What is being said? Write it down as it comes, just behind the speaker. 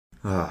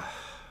Uh,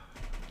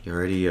 you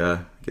ready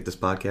get this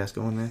podcast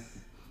going, man?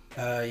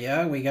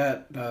 Yeah, we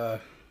got.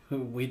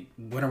 When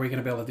are we going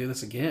to be able to do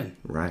this again?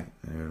 Right.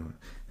 I think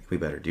we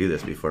better do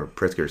this before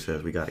Pritzker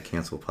says we got to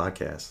cancel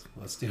podcast.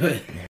 Let's do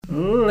it.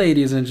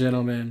 Ladies and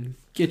gentlemen,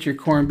 get your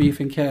corned beef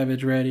and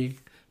cabbage ready.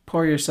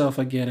 Pour yourself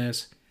a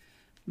Guinness.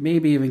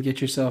 Maybe even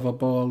get yourself a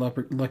bowl of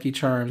Lucky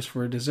Charms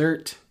for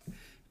dessert.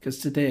 Because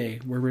today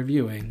we're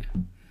reviewing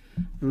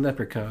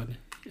Leprechaun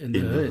in the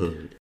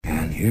Hood.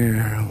 And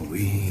here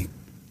we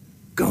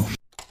go.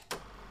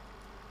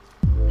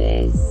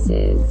 This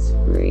is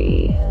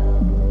real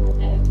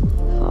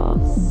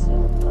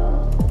possible.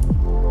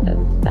 A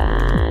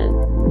bad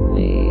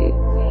movie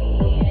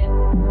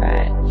retro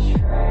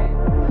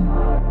podcast.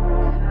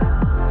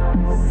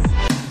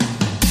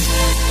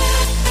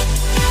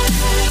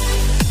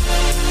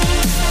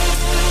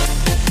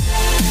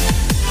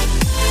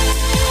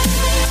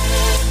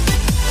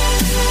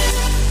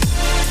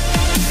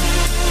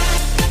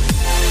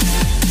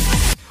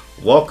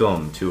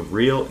 Welcome to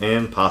Real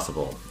and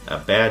Possible, a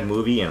bad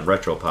movie and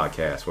retro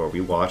podcast where we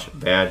watch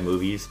bad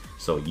movies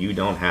so you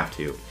don't have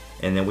to,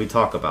 and then we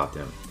talk about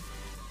them.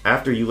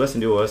 After you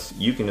listen to us,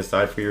 you can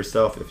decide for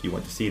yourself if you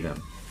want to see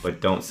them, but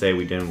don't say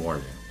we didn't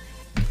warn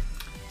you.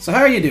 So how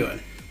are you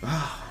doing?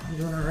 I'm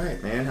doing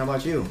alright, man. How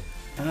about you?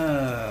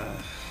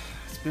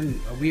 It's been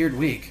a weird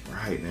week.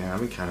 Right, man.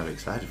 I'm kind of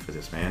excited for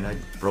this, man. I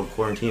broke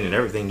quarantine and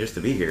everything just to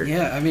be here.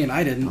 Yeah, I mean,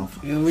 I didn't. Oh,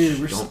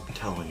 don't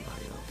tell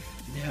anybody,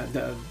 though.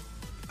 Yeah,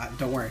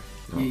 don't worry.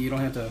 No. You don't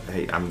have to.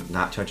 Hey, I'm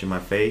not touching my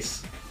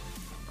face.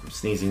 I'm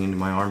sneezing into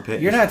my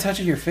armpit. You're not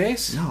touching your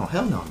face? No,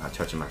 hell no, I'm not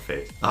touching my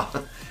face.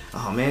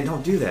 Oh man,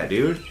 don't do that,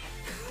 dude.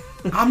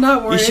 I'm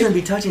not worried. You shouldn't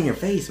be touching your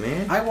face,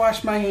 man. I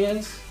washed my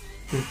hands.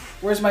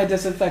 Where's my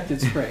disinfectant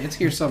spray? It's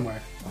here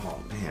somewhere.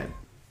 Oh man.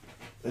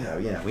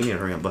 Yeah, we need to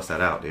hurry and bust that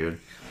out, dude.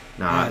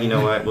 Nah, you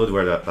know what? We'll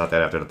worry about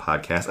that after the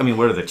podcast. I mean,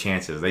 what are the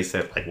chances? They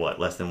said, like, what,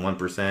 less than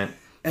 1%?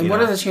 And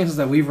what are the chances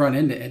that we've run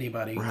into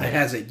anybody Right. that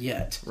hasn't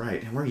yet?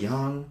 Right, and we're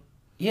young.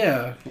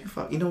 Yeah.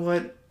 You know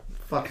what?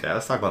 Fuck that.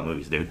 Let's talk about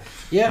movies, dude.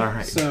 Yeah. All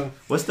right. So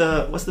What's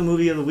the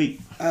movie of the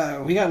week?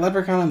 we got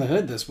Leprechaun in the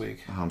Hood this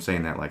week. Oh, I'm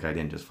saying that like I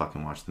didn't just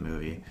fucking watch the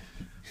movie.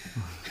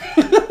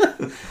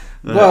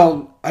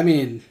 Well, I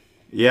mean,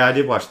 Yeah, I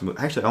did watch the movie.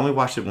 Actually, I only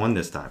watched it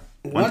this time.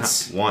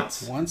 Once?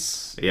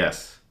 Once.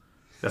 Yes.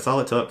 That's all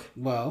it took.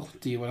 Well,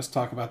 do you want us to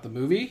talk about the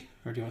movie,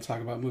 or do you want to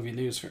talk about movie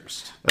news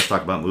first? Let's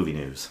talk about movie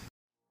news.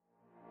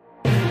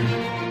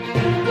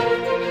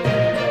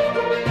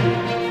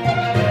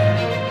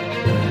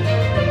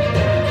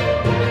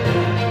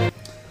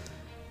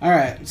 All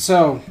right,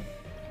 so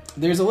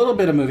there's a little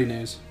bit of movie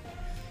news,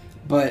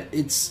 but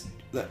it's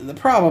the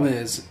problem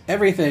is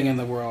everything in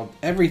the world,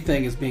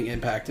 everything is being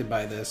impacted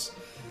by this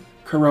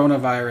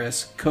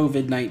coronavirus,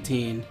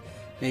 COVID-19,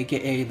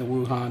 aka the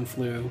Wuhan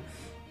flu,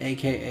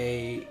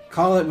 aka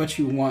call it what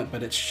you want,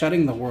 but it's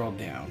shutting the world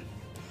down.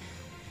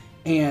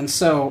 And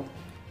so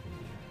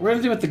we're going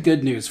to do with the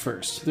good news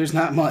first. There's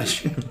not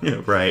much.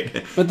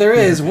 Right. But there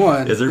is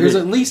one. There's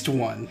at least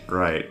one.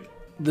 Right.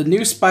 The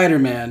new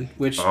Spider-Man,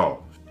 which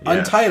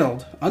Yes.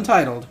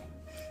 Untitled,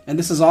 and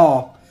this is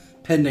all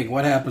pending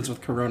what happens with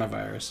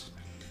coronavirus.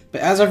 But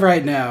as of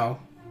right now,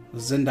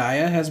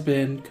 Zendaya has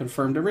been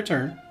confirmed to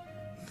return,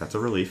 That's a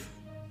relief.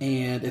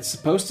 and it's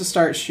supposed to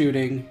start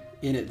shooting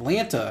in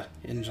Atlanta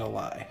in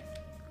July.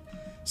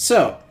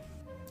 So,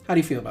 how do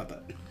you feel about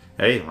that?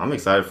 Hey, I'm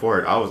excited for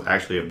it. I was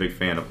actually a big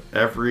fan of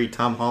every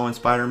Tom Holland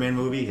Spider-Man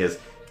movie. Has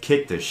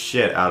kicked the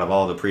shit out of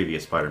all the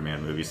previous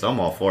Spider-Man movies, so I'm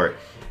all for it.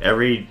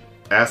 Every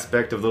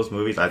aspect of those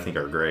movies I think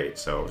are great.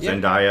 So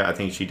Yep. Zendaya, I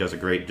think she does a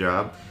great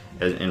job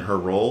in her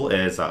role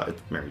as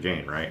Mary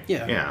Jane, right?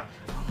 Yeah. Yeah.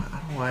 I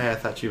don't know why I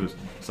thought she was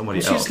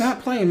somebody Well, else. she's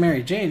not playing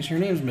Mary Jane. Her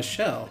name's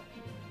Michelle.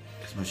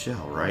 It's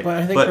Michelle, right? But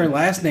I think her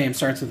last name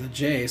starts with a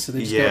J, so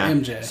they just go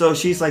MJ. So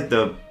she's like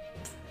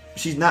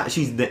she's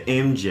the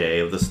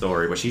MJ of the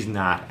story, but she's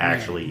not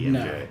actually MJ.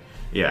 No.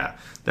 Yeah.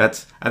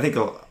 I think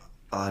a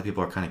lot of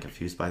people are kind of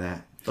confused by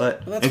that.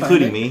 But Well, that's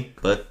including fine. me,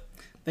 but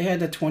They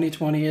had to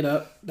 2020 it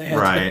up. They had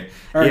Right.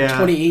 or Yeah.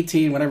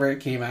 2018, whenever it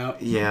came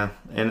out. yeah.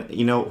 And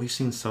we've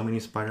seen so many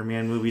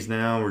Spider-Man movies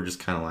now, we're just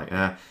kind of like,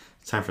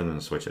 it's time for them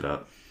to switch it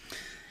up.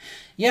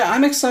 Yeah,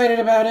 I'm excited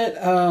about it.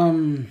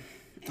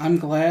 I'm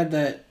glad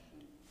that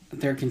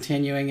they're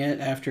continuing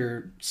it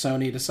after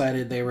Sony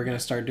decided they were going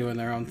to start doing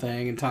their own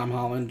thing, and Tom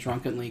Holland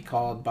drunkenly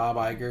called Bob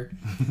Iger.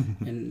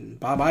 And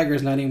Bob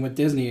Iger's not even with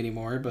Disney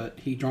anymore, but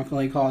he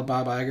drunkenly called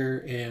Bob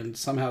Iger and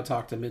somehow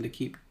talked him into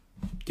keep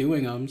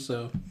doing them,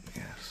 so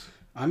Yes.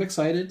 I'm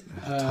excited.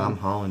 Tom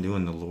Holland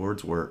doing the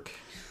Lord's work.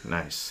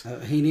 Nice.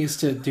 He needs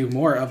to do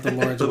more of the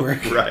Lord's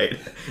work. Right.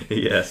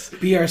 Yes.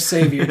 Be our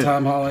savior,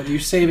 Tom Holland. You're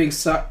saving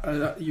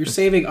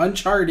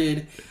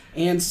Uncharted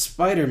and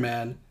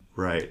Spider-Man.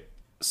 Right.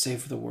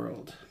 Save the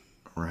world.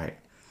 Right.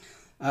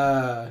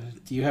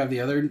 Do you have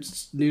the other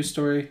news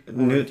story? Or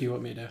do you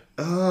want me to?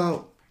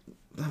 I'm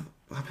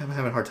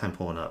having a hard time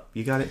pulling up.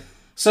 You got it?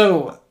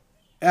 So,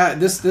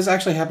 this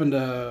actually happened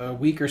a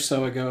week or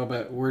so ago,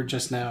 but we're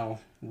just now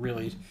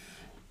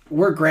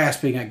we're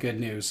grasping at good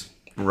news.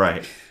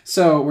 Right.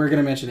 So we're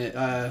going to mention it.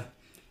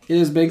 It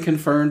has been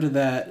confirmed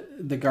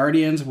that the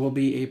Guardians will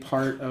be a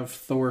part of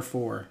Thor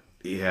 4.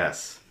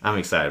 Yes. I'm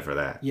excited for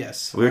that.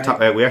 Yes. We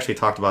actually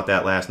talked about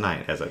that last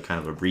night as a kind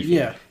of a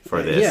briefing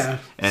for this. Yeah.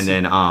 And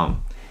then,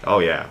 oh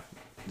yeah.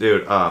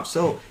 Dude,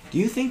 so do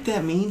you think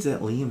that means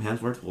that Liam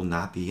Hemsworth will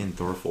not be in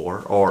Thor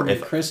 4? Or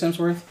if Chris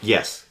Hemsworth?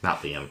 Yes,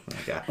 not Liam. Oh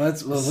my God. Well,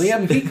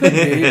 Liam, he could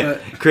be,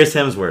 but... Chris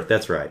Hemsworth,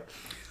 that's right.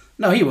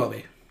 No, he will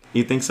be.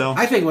 You think so?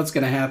 I think what's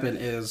going to happen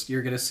is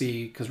you're going to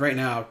see... Because right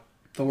now,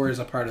 Thor is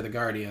a part of the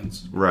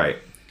Guardians. Right.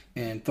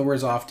 And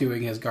Thor's off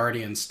doing his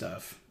Guardian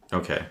stuff.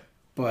 Okay.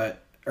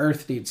 But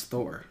Earth needs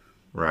Thor.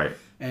 Right.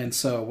 And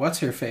so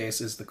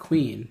What's-Her-Face is the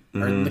queen.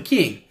 Or the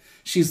king.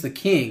 She's the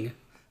king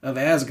of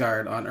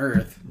Asgard on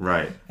Earth.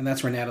 Right. And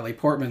that's where Natalie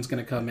Portman's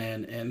going to come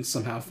in and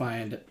somehow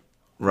find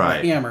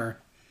right. the hammer.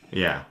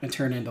 Yeah. And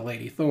turn into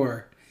Lady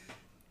Thor.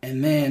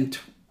 And then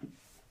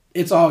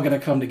it's all going to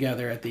come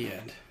together at the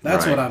end.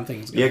 That's what I'm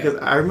thinking is going to happen. Yeah,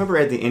 because I remember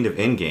at the end of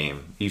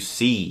Endgame, you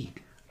see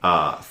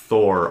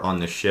Thor on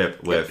the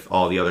ship with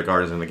all the other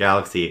Guardians in the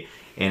Galaxy,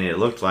 and it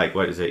looked like,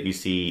 what is it? You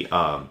see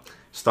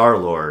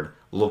Star-Lord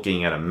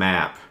looking at a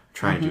map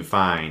trying to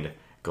find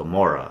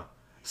Gamora.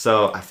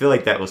 So I feel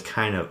like that was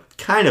kind of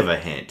a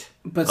hint.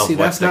 But see,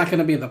 that's not going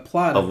to be the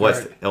plot of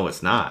No,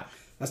 it's not.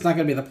 That's not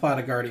going to be the plot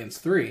of Guardians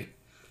 3.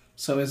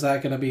 So is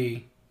that going to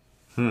be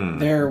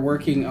they're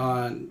working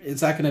on...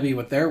 Is that going to be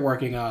what they're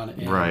working on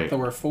in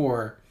Thor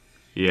 4?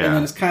 Yeah. And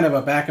then it's kind of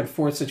a back and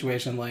forth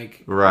situation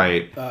like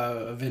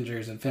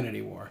Avengers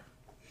Infinity War.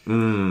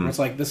 Where it's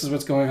like, this is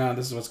what's going on,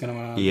 this is what's going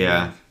on.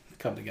 Yeah.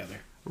 Come together.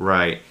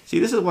 Right. See,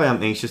 this is why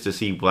I'm anxious to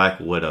see Black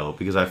Widow,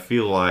 because I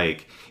feel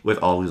like with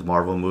all these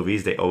Marvel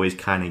movies, they always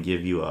kind of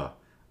give you a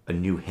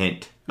new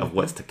hint of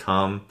what's to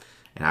come.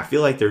 And I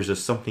feel like there's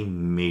just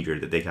something major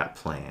that they got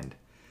planned.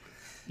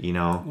 You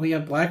know? Well, you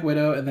have Black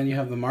Widow, and then you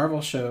have the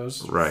Marvel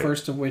shows. Right.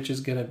 First of which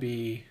is going to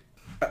be...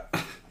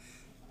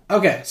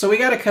 Okay, so we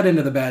got to cut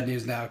into the bad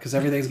news now, because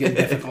everything's getting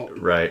difficult.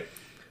 Right.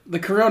 The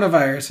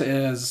coronavirus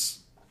has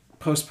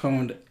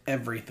postponed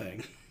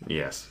everything.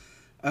 Yes.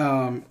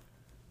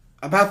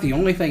 About the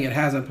only thing it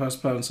hasn't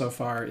postponed so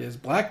far is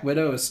Black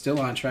Widow is still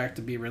on track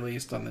to be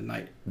released on the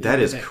night. That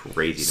is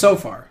crazy. So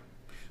far.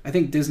 I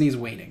think Disney's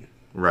waiting.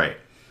 Right.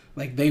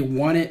 Like, they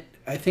want it...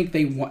 I think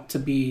they want to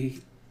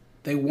be...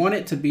 They want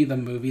it to be the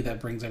movie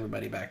that brings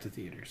everybody back to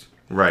theaters.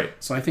 Right.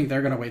 So I think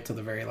they're going to wait till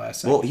the very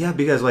last second. Well, yeah,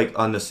 because like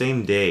on the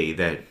same day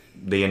that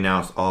they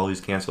announced all these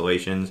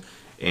cancellations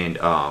and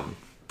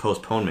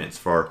postponements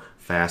for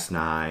Fast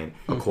 9,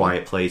 A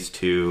Quiet Place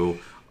 2,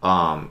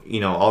 all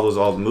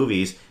the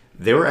movies,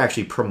 they were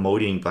actually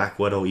promoting Black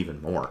Widow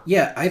even more.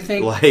 Yeah, I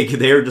think... Like,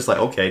 they were just like,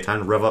 okay, time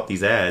to rev up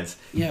these ads.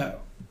 Yeah.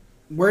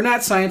 We're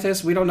not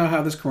scientists. We don't know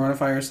how this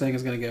coronavirus thing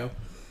is going to go.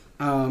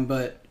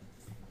 But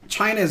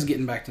China is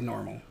getting back to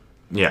normal.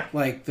 Yeah.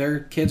 Like, their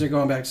kids are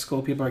going back to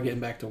school. People are getting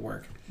back to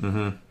work.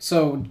 Mm-hmm.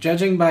 So,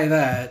 judging by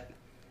that,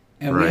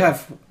 and we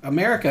have...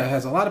 America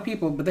has a lot of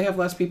people, but they have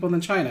less people than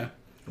China.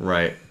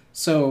 Right.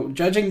 So,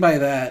 judging by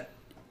that,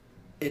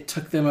 it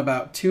took them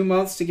about 2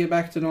 months to get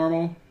back to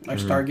normal, or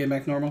start getting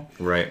back to normal.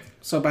 Right.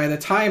 So, by the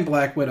time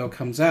Black Widow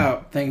comes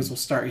out, things will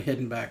start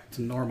hitting back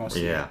to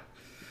normalcy. Yeah.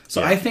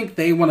 So, I think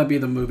they want to be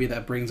the movie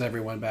that brings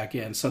everyone back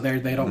in. So,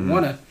 they don't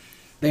want to...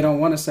 They don't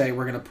want to say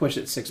we're going to push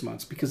it 6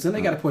 months, because then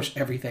they got to push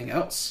everything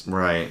else.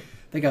 Right.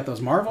 They got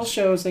those Marvel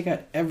shows. They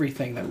got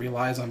everything that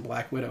relies on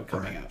Black Widow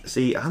coming out.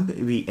 See, I'm going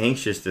to be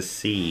anxious to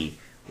see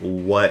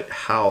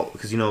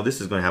because,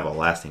 this is going to have a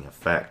lasting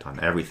effect on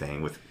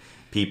everything with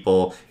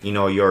people. You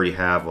already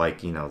have,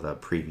 the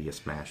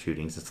previous mass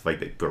shootings. It's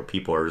like where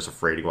people are just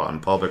afraid to go out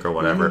in public or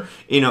whatever.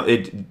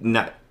 Mm-hmm.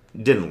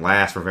 It didn't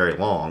last for very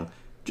long.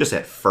 Just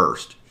at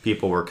first,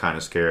 people were kind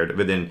of scared,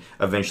 but then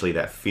eventually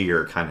that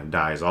fear kind of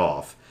dies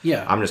off.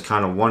 Yeah. I'm just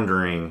kind of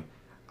wondering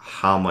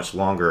how much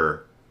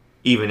longer,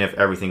 even if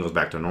everything goes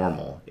back to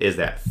normal, is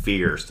that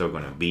fear still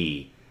going to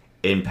be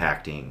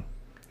impacting?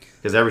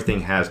 Because everything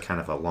has kind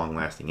of a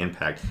long-lasting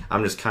impact.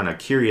 I'm just kind of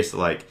curious,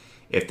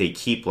 if they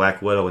keep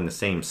Black Widow in the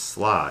same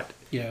slot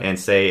and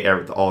say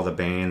all the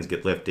bans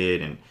get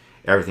lifted and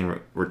everything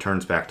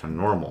returns back to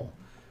normal,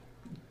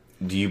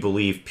 do you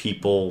believe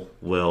people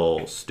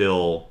will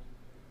still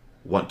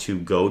want to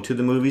go to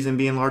the movies and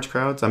be in large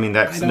crowds? I mean,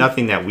 that's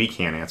nothing that we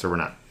can't answer. We're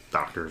not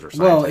doctors or scientists.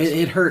 Well,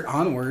 it hurt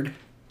Onward.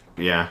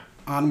 Yeah.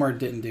 Onward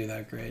didn't do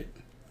that great.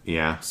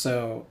 Yeah.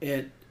 So,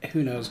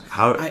 who knows?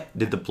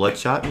 Did the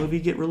Bloodshot movie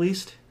get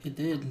released? It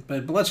did,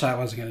 but Bloodshot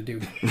wasn't going to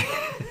do...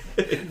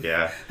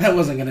 Yeah. That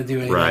wasn't going to do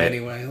anything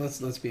anyway.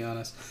 Let's be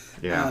honest.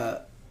 Yeah.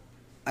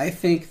 I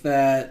think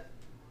they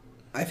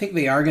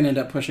are going to end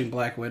up pushing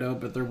Black Widow,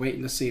 but they're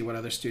waiting to see what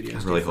other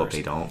studios I really do hope first.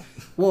 they don't.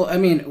 Well, I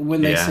mean,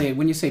 when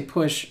you say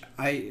push,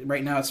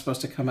 right now it's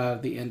supposed to come out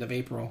at the end of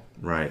April.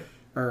 Right.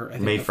 Or I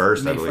think May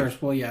 1st, I believe.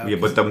 1st, well, yeah. Yeah,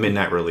 but the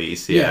midnight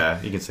release, you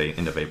can say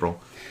end of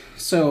April.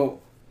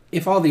 So,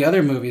 if all the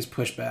other movies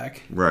push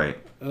back... Right.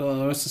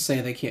 Let's just say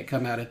they can't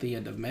come out at the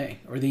end of May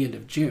or the end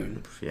of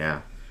June.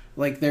 Yeah.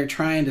 Like, they're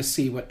trying to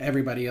see what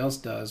everybody else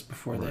does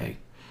before they...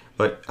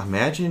 But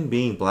imagine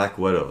being Black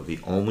Widow, the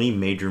only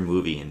major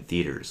movie in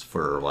theaters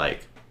for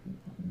like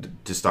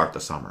to start the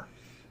summer.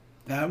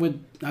 That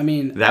would, I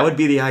mean, that would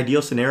be the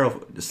ideal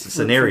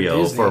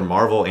scenario for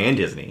Marvel and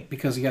Disney.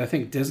 Because you got to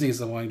think Disney's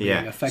the one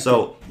being affected.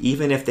 So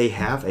even if they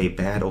have a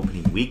bad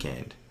opening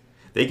weekend,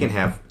 they can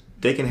have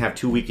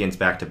 2 weekends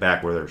back to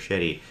back where they're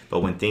shitty. But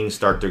when things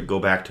start to go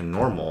back to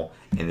normal,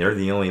 and they're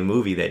the only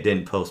movie that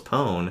didn't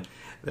postpone,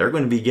 they're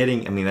going to be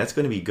getting. I mean, that's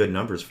going to be good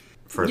numbers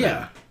for them.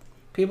 Yeah,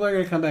 people are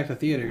going to come back to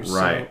theaters.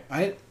 Right.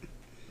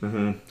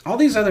 So all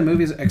these other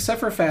movies, except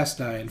for Fast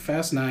 9.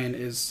 Fast 9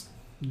 is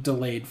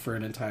delayed for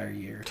an entire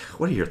year.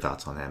 What are your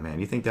thoughts on that, man?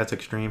 You think that's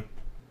extreme?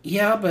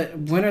 Yeah, but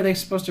when are they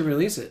supposed to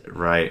release it?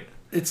 Right.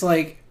 It's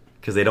like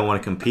because they don't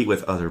want to compete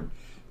with other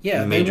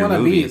major they want to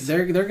movies.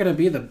 They're going to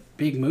be the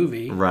big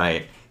movie,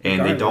 right?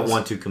 And they don't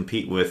want to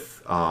compete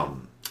with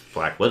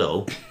Black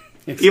Widow.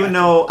 Exactly. Even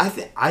though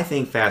I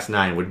think Fast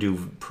 9 would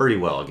do pretty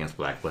well against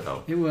Black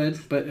Widow. It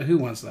would, but who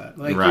wants that?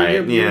 Like,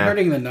 right? You're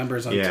hurting the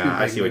numbers on two big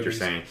I see what movies.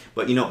 you're saying.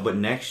 But but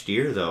next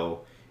year though,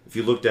 if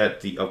you looked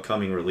at the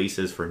upcoming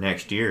releases for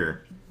next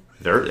year,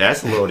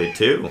 that's loaded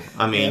too.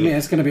 I mean,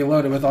 it's going to be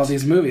loaded with all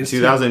these movies.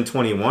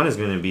 2021 is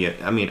going to be.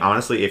 I mean,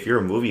 honestly, if you're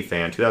a movie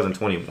fan,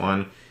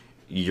 2021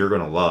 you're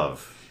going to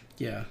love.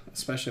 Yeah,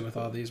 especially with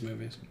all these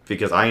movies.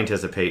 Because I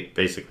anticipate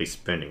basically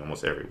spending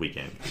almost every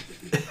weekend,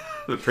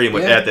 pretty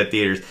much at the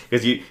theaters.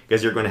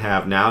 Because you're going to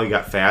have now you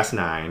got Fast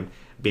 9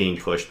 being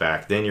pushed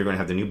back. Then you're going to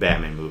have the new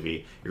Batman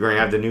movie. You're going to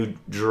have the new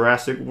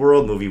Jurassic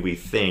World movie. We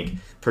think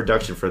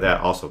production for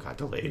that also got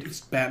delayed.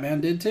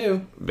 Batman did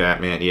too.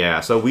 Batman,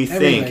 yeah. So we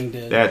think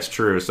that's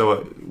true.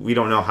 So we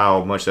don't know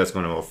how much that's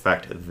going to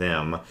affect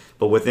them.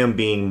 But with them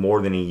being more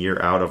than a year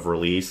out of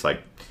release,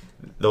 like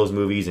those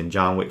movies and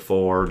John Wick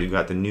 4, we've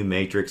got the new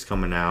Matrix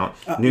coming out.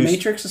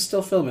 Matrix is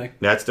still filming.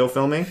 That's still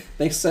filming?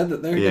 They said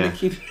that they're going to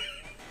keep.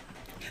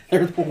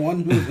 They're the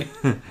one movie.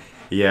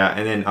 Yeah,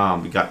 and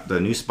then we got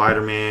the new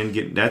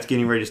Spider-Man. That's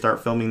getting ready to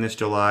start filming this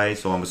July,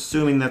 so I'm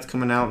assuming that's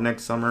coming out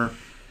next summer.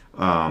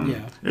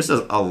 There's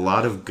a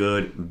lot of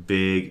good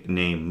big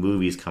name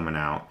movies coming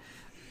out.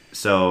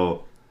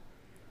 So,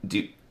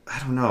 I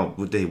don't know.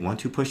 Would they want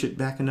to push it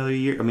back another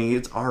year? I mean,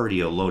 it's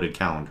already a loaded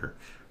calendar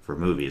for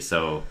movies,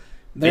 so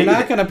they're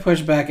not going to push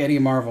back any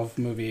Marvel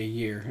movie a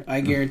year. I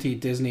guarantee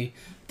Disney,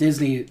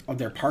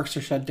 their parks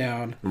are shut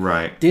down.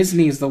 Right.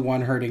 Disney's the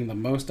one hurting the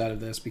most out of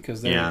this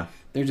because they're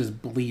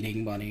just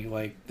bleeding money.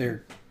 Like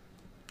they're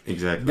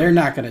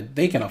not going to.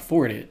 They can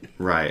afford it.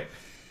 Right.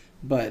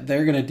 But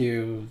they're going to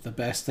do the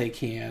best they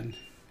can,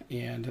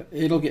 and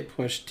it'll get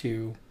pushed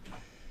to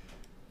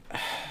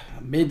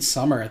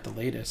midsummer at the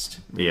latest.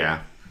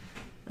 Yeah.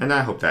 And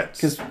I hope that's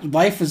because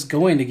life is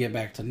going to get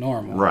back to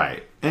normal,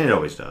 right? And it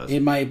always does.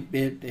 It might.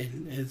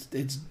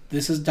 It's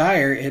this is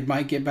dire. It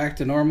might get back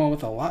to normal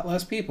with a lot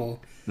less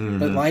people,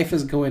 but life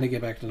is going to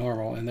get back to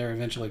normal, and they're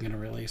eventually going to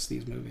release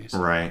these movies.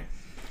 Right.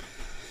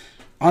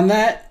 On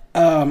that,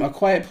 A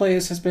Quiet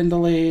Place has been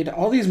delayed.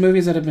 All these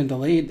movies that have been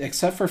delayed,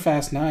 except for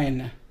Fast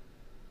 9,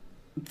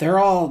 they're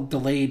all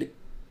delayed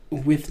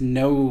with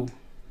no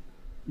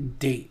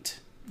date.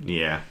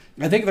 Yeah.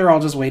 I think they're all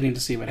just waiting to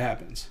see what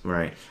happens.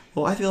 Right.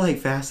 Well, I feel like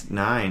Fast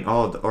 9,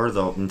 or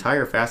the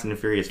entire Fast and the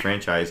Furious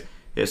franchise,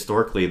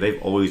 historically,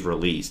 they've always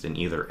released in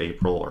either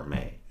April or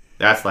May.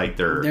 That's like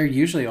they're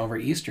usually over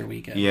Easter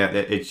weekend. Yeah,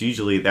 it's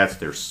usually that's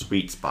their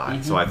sweet spot.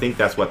 Mm-hmm. So I think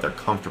that's what they're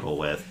comfortable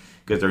with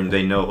because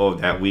they know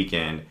that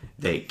weekend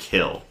they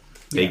kill.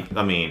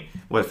 I mean,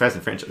 Fast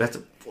and franchise that's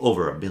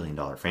over $1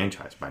 billion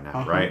franchise by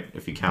now, right?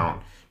 If you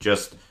count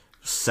just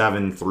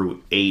 7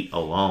 through 8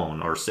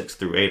 alone or 6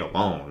 through 8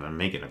 alone, I'm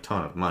making a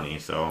ton of money.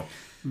 So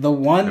the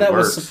one that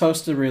was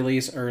supposed to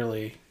release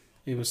early,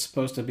 it was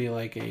supposed to be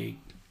like a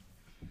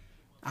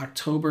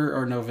October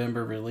or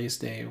November release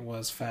date,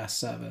 was Fast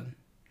 7.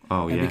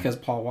 Oh, and because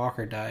Paul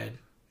Walker died,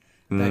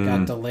 that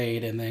got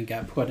delayed and then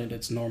got put in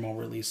its normal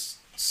release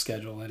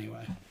schedule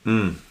anyway.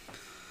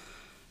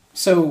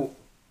 So,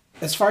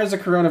 as far as the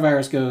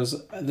coronavirus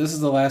goes, this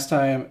is the last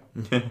time.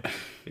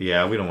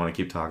 Yeah, we don't want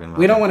to keep talking about it.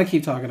 We don't want to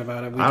keep talking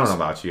about it. I don't know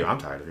about you. I'm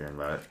tired of hearing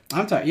about it.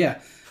 I'm tired,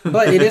 yeah.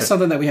 But it is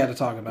something that we had to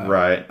talk about.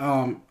 Right.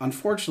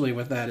 Unfortunately,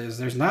 with that is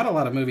there's not a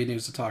lot of movie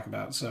news to talk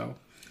about. So,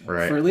 for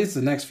at least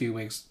the next few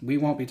weeks, we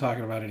won't be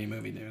talking about any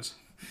movie news.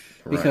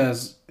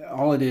 Because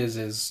all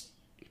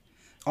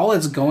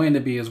it's going to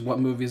be is what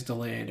movie's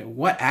delayed,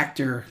 what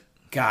actor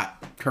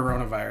got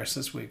coronavirus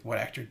this week, what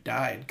actor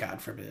died,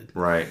 God forbid.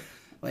 Right.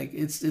 Like,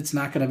 it's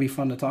not going to be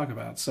fun to talk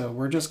about. So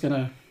we're just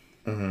going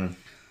to...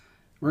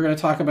 We're going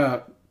to talk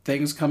about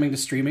things coming to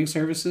streaming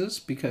services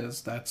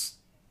because that's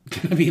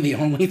going to be the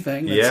only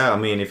thing. Yeah, I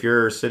mean, if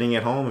you're sitting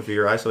at home, if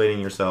you're isolating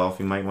yourself,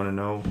 you might want to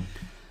know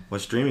what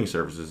streaming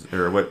services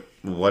or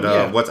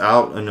what's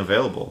out and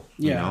available.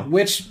 Yeah, you know?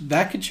 Which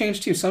that could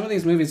change too. Some of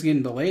these movies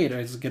getting delayed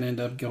is going to end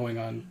up going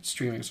on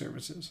streaming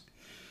services.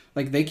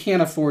 Like they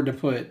can't afford to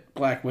put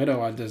Black Widow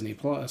on Disney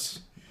Plus.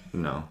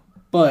 No,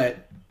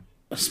 but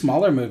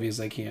smaller movies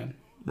they can.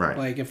 Right.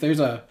 Like if there's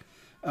a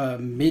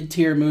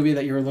mid-tier movie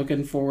that you're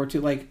looking forward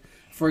to, like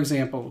for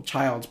example,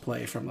 Child's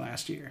Play from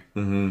last year.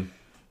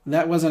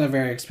 that wasn't a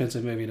very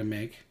expensive movie to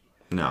make.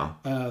 No.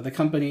 The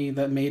company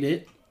that made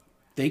it,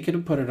 they could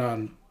have put it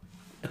on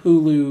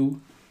Hulu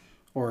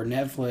or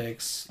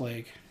Netflix.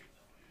 Like,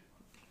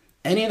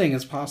 anything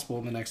is possible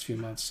in the next few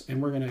months,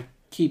 and we're gonna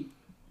keep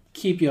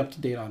you up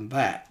to date on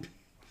that.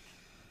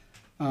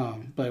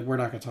 But we're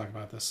not gonna talk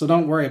about this, so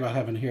don't worry about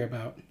having to hear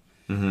about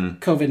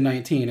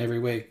COVID-19 every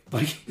week.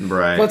 Like,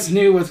 right. What's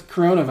new with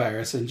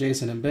coronavirus and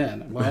Jason and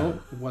Ben?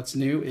 Well, what's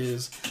new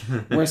is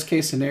worst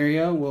case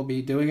scenario, we'll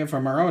be doing it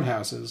from our own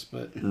houses.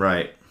 But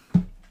right.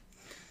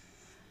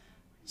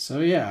 So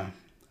yeah,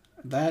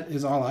 that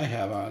is all I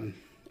have on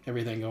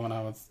everything going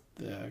on with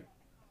the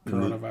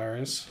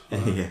coronavirus.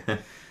 Yeah.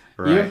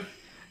 Right. You?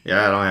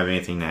 Yeah, I don't have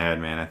anything to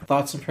add, man.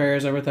 Thoughts and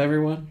prayers are with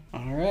everyone.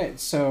 All right,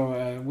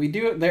 so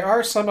there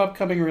are some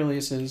upcoming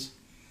releases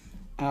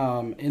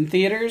in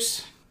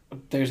theaters.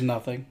 There's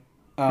nothing.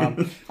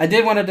 I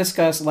did want to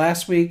discuss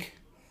last week.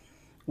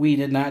 We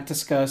did not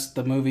discuss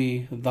the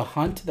movie The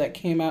Hunt that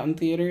came out in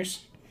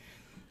theaters.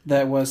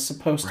 That was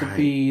supposed to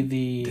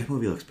be That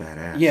movie looks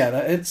badass. Yeah,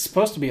 it's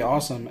supposed to be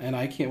awesome, and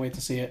I can't wait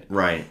to see it.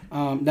 Right.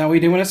 Now,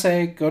 we do want to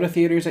say, go to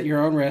theaters at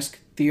your own risk.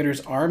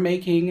 Theaters are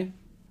making...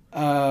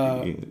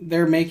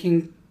 they're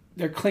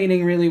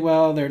cleaning really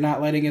well. They're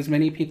not letting as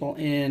many people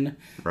in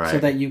so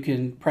that you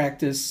can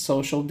practice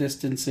social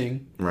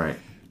distancing. Right.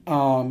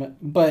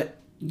 But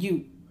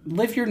you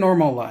live your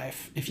normal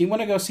life. If you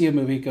want to go see a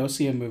movie, go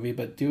see a movie,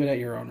 but do it at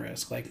your own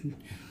risk. Like,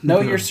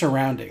 know your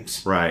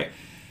surroundings. Right.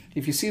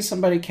 If you see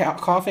somebody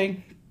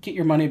coughing, get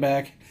your money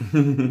back.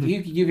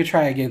 you could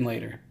try again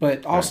later.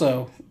 But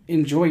also,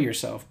 enjoy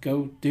yourself.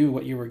 Go do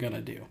what you were going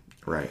to do.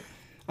 Right.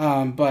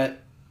 But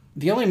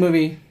the only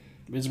movie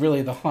is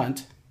really The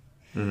Hunt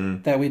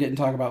that we didn't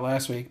talk about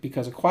last week,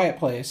 because A Quiet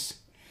Place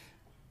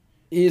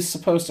is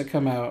supposed to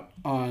come out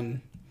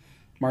on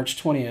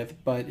March 20th,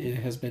 but it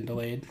has been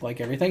delayed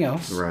like everything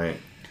else. Right.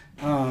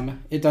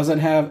 It doesn't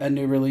have a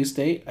new release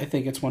date. I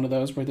think it's one of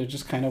those where they're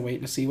just kind of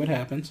waiting to see what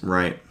happens.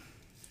 Right.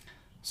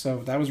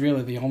 So that was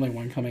really the only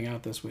one coming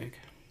out this week.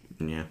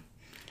 Yeah.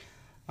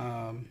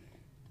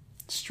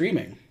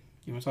 Streaming.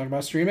 You want to talk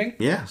about streaming?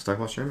 Yeah, let's talk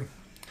about streaming.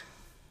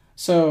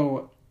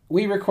 So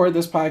we record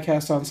this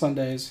podcast on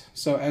Sundays.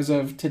 So as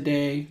of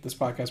today, this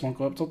podcast won't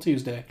go up till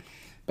Tuesday.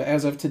 But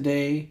as of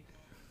today,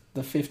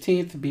 the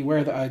 15th,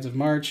 beware the Ides of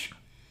March,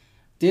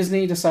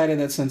 Disney decided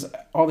that since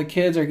all the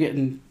kids are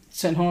getting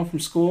sent home from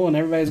school and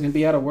everybody's going to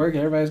be out of work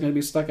and everybody's going to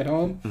be stuck at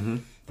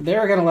home,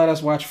 they're going to let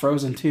us watch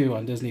Frozen 2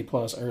 on Disney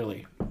Plus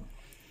early.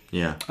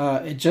 Yeah.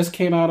 It just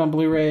came out on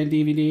Blu-ray and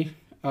DVD.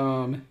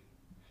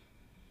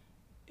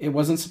 It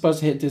wasn't supposed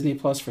to hit Disney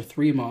Plus for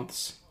 3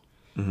 months.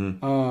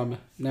 Now,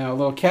 a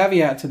little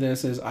caveat to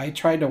this is I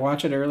tried to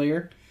watch it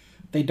earlier.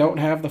 They don't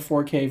have the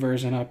 4K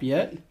version up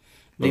yet.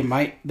 They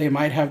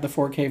might have the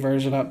 4K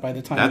version up by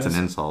the time... That's an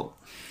insult.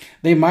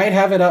 They might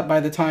have it up by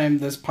the time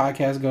this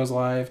podcast goes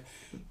live,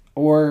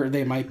 or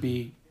they might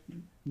be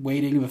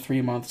waiting the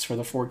 3 months for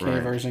the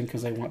 4K version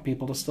because they want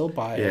people to still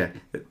buy it.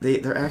 Yeah,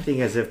 they're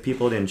acting as if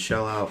people didn't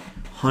shell out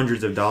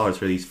hundreds of dollars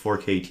for these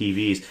 4K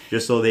TVs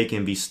just so they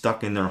can be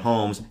stuck in their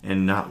homes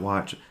and not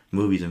watch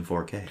movies in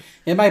 4K.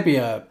 It might be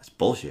a... That's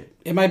bullshit.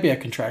 It might be a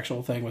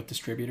contractual thing with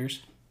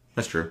distributors.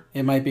 That's true.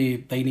 It might be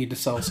they need to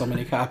sell so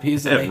many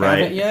copies that they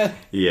haven't yet.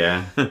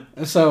 Yeah.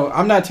 So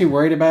I'm not too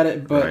worried about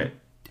it, but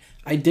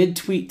I did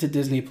tweet to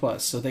Disney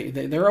Plus, so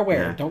they're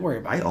aware. Yeah. Don't worry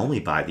about it. I only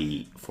buy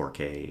the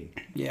 4K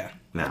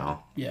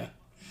now. Yeah.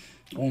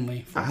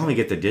 Only 4K. I only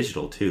get the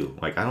digital too.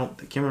 Like I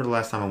can't remember the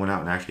last time I went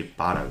out and actually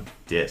bought a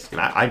disc.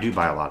 And I do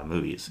buy a lot of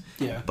movies.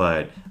 Yeah.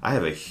 But I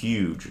have a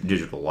huge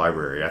digital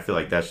library. I feel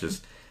like that's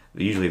just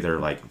usually they're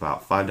like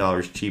about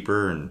 $5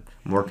 cheaper and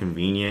more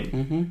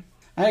convenient.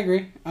 I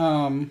agree.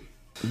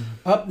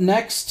 Up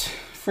next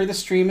for the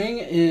streaming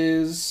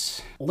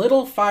is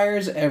Little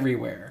Fires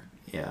Everywhere.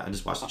 Yeah, I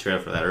just watched the trailer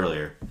for that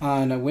earlier.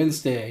 On a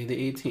Wednesday,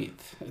 the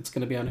 18th. It's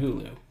going to be on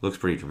Hulu. Looks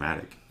pretty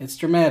dramatic. It's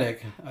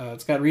dramatic.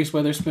 It's got Reese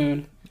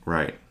Witherspoon.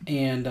 Right.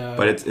 And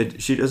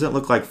but she doesn't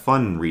look like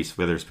fun Reese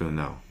Witherspoon,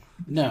 though.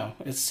 No,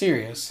 it's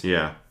serious.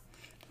 Yeah.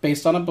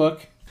 Based on a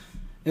book.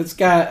 It's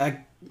got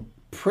a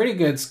pretty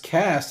good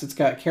cast. It's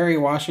got Kerry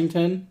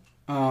Washington,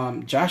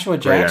 Joshua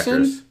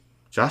Jackson.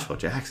 Joshua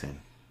Jackson.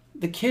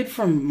 The kid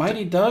from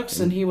Mighty Ducks,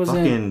 and he was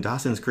in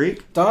Dawson's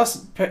Creek?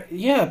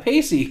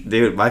 Pacey.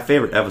 Dude, my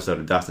favorite episode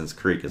of Dawson's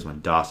Creek is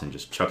when Dawson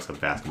just chucks a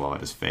basketball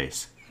at his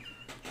face.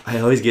 I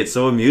always get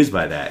so amused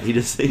by that. I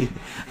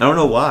don't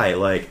know why.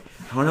 Like,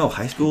 I don't know,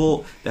 high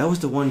school, that was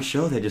the one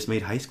show that just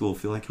made high school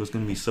feel like it was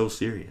going to be so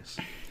serious.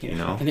 Yeah, you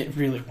know? And it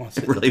really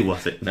wasn't. It really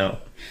wasn't, no.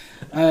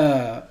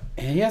 And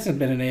he hasn't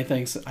been in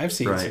anything I've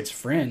seen since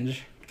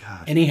Fringe.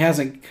 God. And he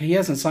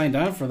hasn't signed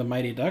on for the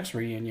Mighty Ducks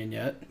reunion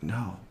yet.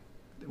 No.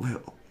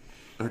 Well,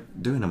 they're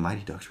doing a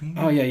Mighty Ducks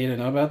reunion? Oh, yeah, you didn't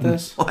know about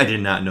this? Oh, I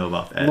did not know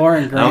about that.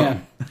 Lauren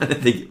Graham. I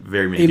think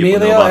very many people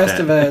know about that.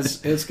 Emilio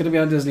Estevez, it's going to be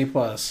on Disney+.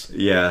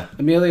 Yeah.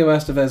 Emilio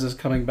Estevez is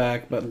coming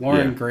back, but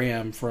Lauren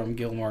Graham from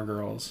Gilmore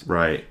Girls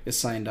is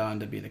signed on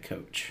to be the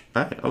coach.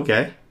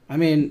 Okay. I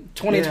mean,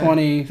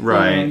 2020,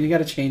 right? you got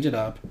to change it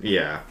up.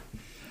 Yeah.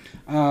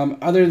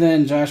 Other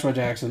than Joshua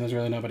Jackson, there's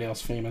really nobody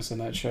else famous in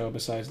that show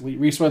besides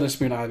Reese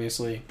Witherspoon,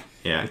 obviously.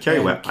 Yeah, and Kerry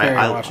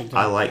I Washington.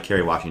 I like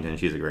Kerry Washington.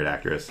 She's a great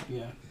actress.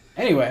 Yeah.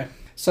 Anyway,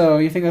 so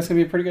you think that's gonna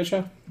be a pretty good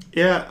show?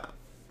 Yeah,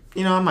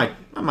 I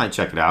might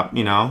check it out.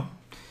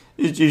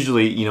 It's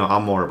usually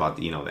I'm more about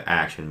the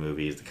action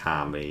movies, the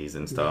comedies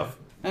and stuff.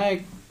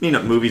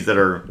 Movies that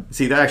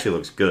that actually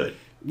looks good.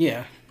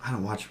 Yeah. I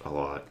don't watch a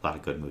lot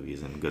of good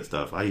movies and good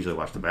stuff. I usually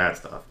watch the bad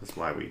stuff. That's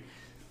why we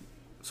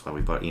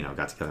got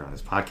together on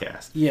this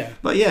podcast. Yeah.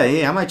 But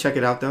yeah, I might check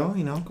it out though.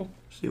 Cool.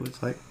 See what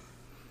it's like.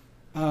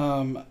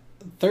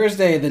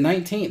 Thursday the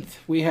 19th,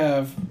 we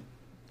have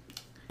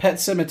Pet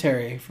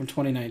Sematary from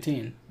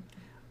 2019.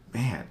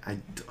 Man, I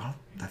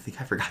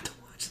think I forgot to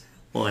watch that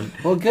one.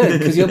 Well, good,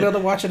 because you'll be able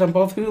to watch it on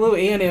both Hulu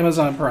and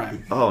Amazon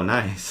Prime. Oh,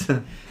 nice.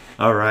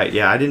 All right.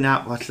 Yeah, I did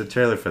not watch the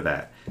trailer for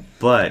that,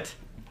 but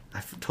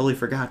I totally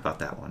forgot about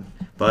that one.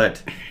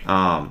 But,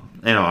 I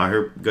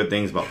heard good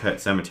things about Pet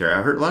Sematary.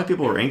 I heard a lot of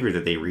people were angry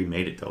that they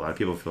remade it, though. A lot of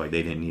people feel like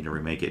they didn't need to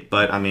remake it.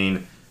 But,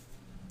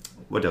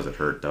 what does it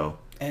hurt, though?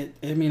 It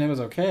was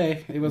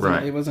okay. It wasn't.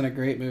 Right. It wasn't a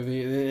great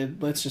movie.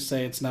 Let's just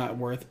say it's not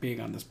worth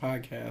being on this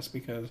podcast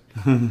because,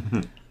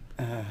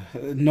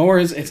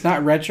 it's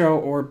not retro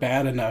or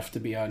bad enough to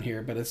be on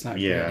here, but it's not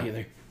great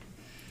either.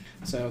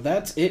 So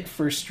that's it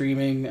for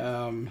streaming.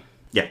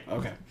 Yeah.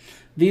 Okay.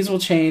 These will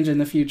change in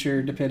the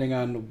future depending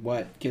on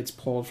what gets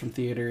pulled from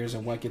theaters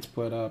and what gets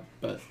put up.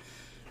 But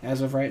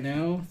as of right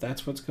now,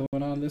 that's what's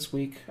going on this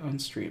week on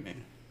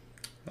streaming.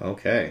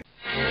 Okay.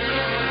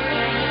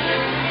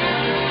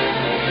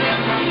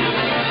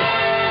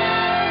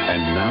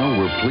 And now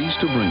we're pleased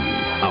to bring you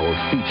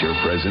our feature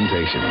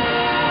presentation.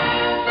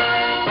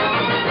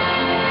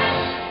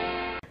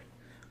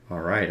 All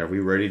right. Are we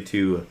ready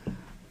to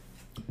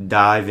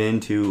dive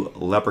into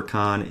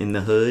Leprechaun in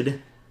the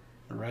Hood?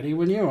 Ready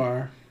when you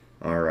are.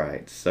 All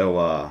right.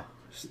 So,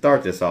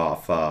 start this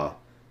off.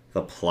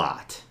 The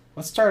plot.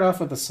 Let's start off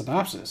with the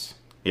synopsis.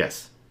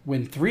 Yes.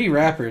 When 3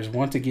 rappers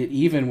want to get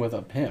even with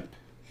a pimp,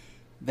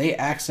 they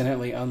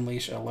accidentally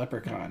unleash a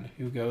leprechaun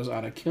who goes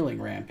on a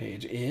killing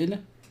rampage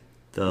in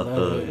the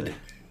Hood.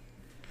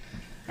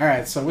 All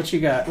right, so what you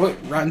got? What,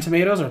 Rotten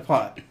Tomatoes or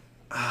plot?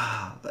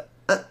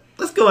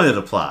 Let's go into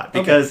the plot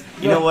because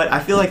you know what? I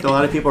feel like a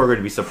lot of people are going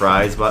to be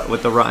surprised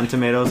with the Rotten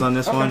Tomatoes on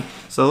this one.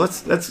 So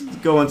let's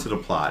go into the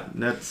plot.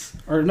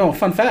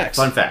 Fun facts.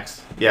 Fun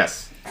facts.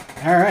 Yes.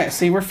 All right.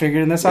 See, we're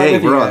figuring this out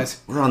with you guys.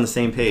 We're on the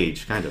same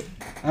page, kind of.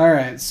 All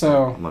right.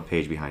 So I'm a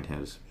page behind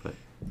his, but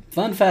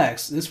fun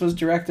facts. This was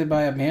directed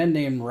by a man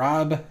named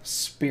Rob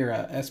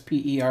Spera,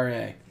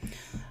 Spera.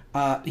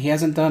 He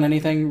hasn't done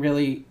anything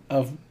really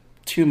of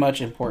too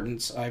much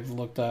importance. I've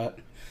looked at.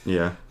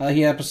 Yeah.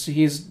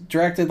 He's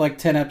directed like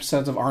 10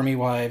 episodes of Army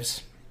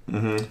Wives,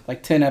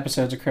 like 10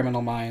 episodes of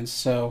Criminal Minds.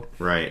 So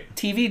right.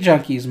 TV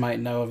junkies might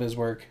know of his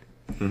work.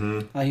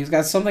 Mm-hmm. He's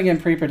got something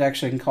in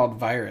pre-production called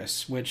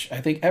Virus, which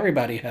I think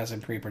everybody has in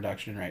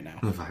pre-production right now.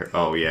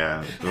 Oh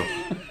yeah.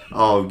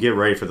 Oh, get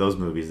ready for those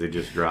movies they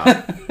just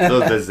dropped.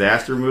 Those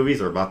disaster movies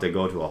are about to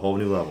go to a whole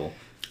new level.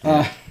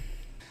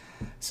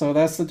 So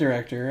that's the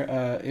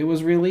director. It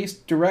was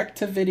released direct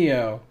to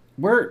video.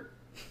 We're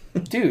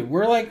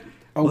like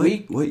a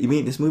week. What you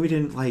mean? This movie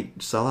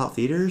didn't sell out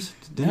theaters?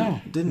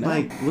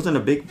 Didn't wasn't a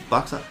big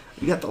box office.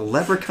 You got the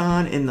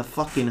Leprechaun in the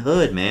fucking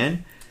Hood,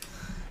 man.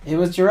 It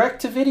was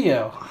direct to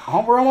video.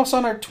 We're almost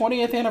on our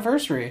 20th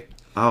anniversary.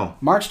 Oh,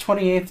 March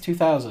 28th,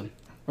 2000.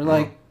 We're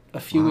like a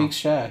few weeks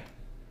shy.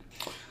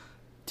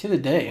 To the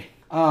day.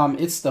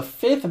 It's the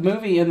 5th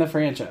movie in the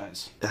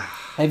franchise.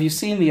 Have you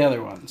seen the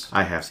other ones?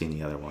 I have seen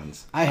the other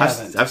ones. I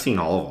haven't. I've seen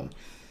all of them,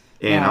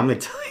 and I'm gonna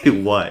tell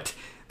you what.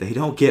 They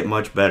don't get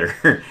much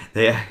better.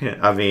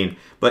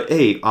 But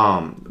hey,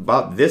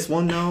 about this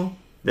one though,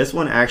 this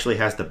one actually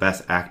has the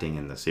best acting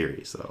in the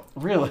series, though.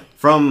 Really?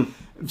 From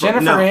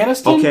Jennifer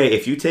Aniston? Okay,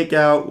 if you take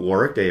out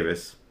Warwick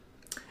Davis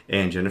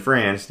and Jennifer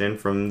Aniston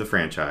from the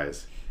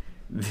franchise,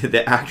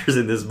 the actors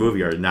in this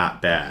movie are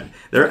not bad.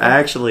 They're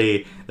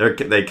actually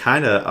they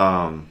kind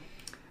of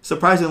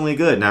surprisingly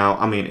good.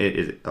 Now, it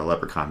is a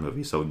Leprechaun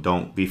movie, so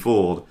don't be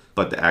fooled.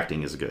 But the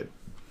acting is good.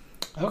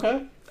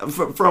 Okay.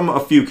 From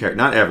a few characters,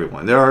 not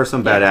everyone. There are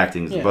some bad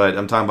actings, but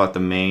I'm talking about the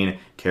main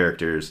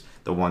characters.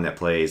 The one that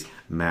plays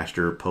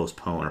Master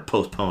Postpone or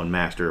Postpone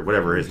Master,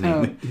 whatever his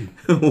name,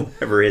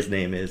 whatever his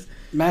name is.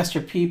 Master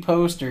P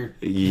Poster.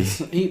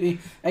 Yeah.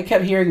 I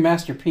kept hearing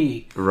Master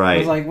P. Right. I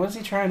was like, what's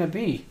he trying to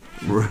be?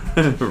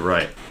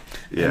 Right.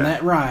 Yeah. And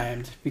that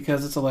rhymed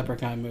because it's a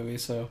Leprechaun movie,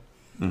 so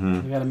we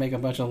got to make a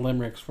bunch of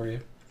limericks for you.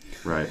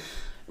 Right.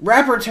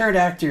 Rapper turned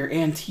actor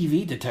and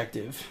TV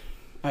detective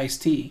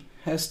Ice-T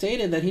has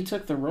stated that he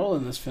took the role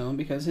in this film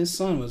because his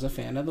son was a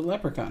fan of the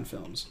Leprechaun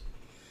films.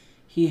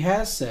 He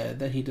has said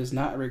that he does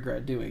not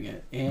regret doing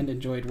it and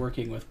enjoyed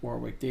working with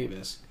Warwick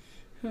Davis,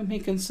 whom he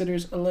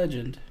considers a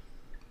legend.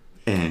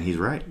 And he's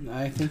right.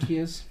 I think he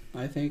is.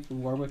 I think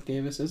Warwick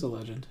Davis is a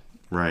legend.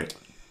 Right.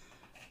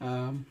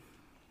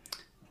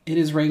 It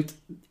is ranked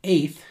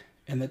 8th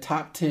in the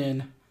top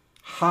 10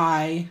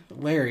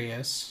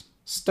 hilarious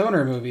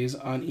stoner movies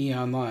on E!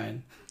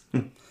 Online.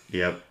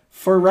 Yep.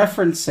 For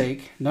reference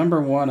sake,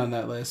 number 1 on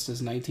that list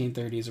is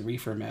 1930's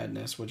Reefer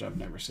Madness, which I've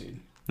never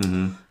seen.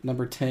 Mm-hmm.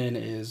 Number 10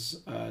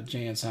 is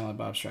Jay and Silent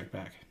Bob Strike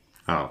Back.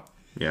 Oh,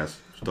 yes.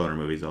 Stoner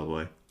movies all the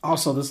way.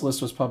 Also, this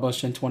list was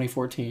published in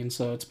 2014,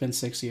 so it's been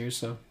 6 years.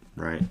 So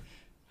Right.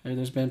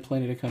 there's been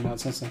plenty to come out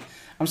since then.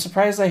 I'm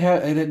surprised they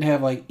didn't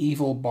have like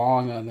Evil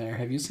Bong on there.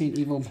 Have you seen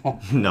Evil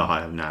Bong? No,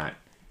 I have not.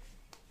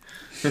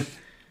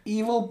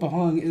 Evil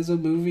Bong is a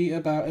movie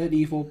about an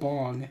evil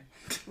bong,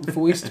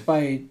 voiced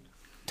by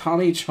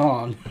Tommy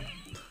Chong.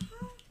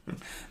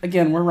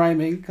 Again, we're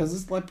rhyming because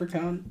it's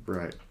Leprechaun.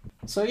 Right.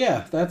 So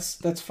yeah,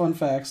 that's fun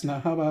facts. Now,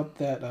 how about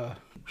that?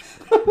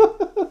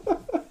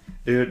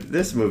 Dude,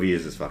 this movie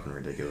is just fucking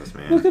ridiculous,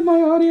 man. Look at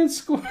my audience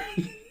score.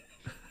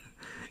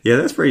 Yeah,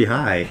 that's pretty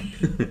high.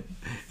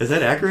 Is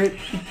that accurate?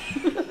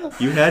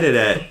 You had it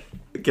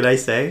at, can I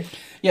say?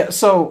 Yeah.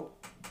 So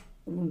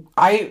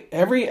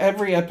every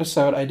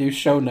episode I do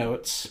show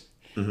notes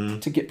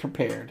to get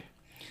prepared,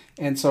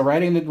 and so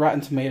writing the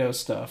Rotten Tomatoes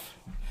stuff.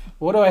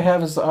 What do I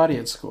have as the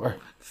audience score?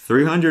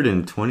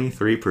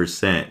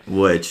 323%,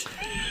 which,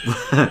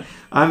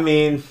 I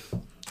mean,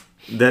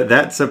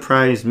 that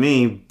surprised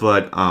me,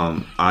 but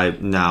I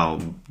now,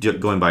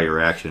 going by your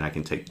reaction, I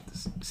can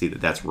see that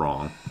that's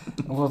wrong.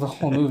 Well, the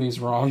whole movie's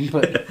wrong,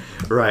 but...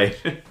 Right.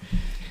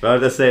 But I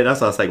was just saying,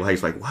 that's what I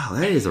was like, wow,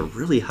 that is a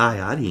really high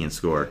audience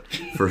score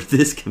for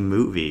this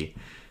movie.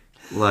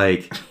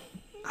 Like,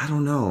 I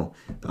don't know.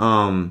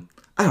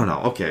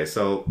 Okay,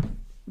 so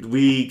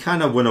we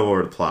kind of went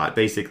over the plot.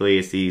 Basically,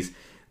 it's these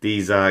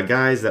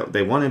guys that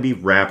they want to be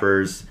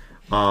rappers,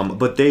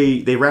 but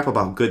they rap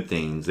about good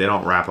things. They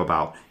don't rap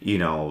about,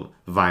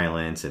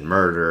 violence and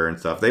murder and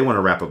stuff. They want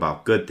to rap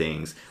about good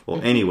things.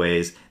 Well,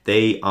 anyways,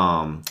 they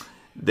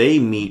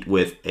meet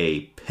with a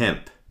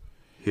pimp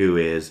who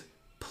is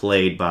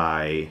played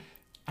by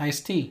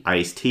Ice-T.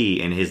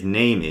 Ice-T, and his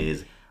name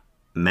is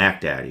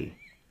Mac Daddy.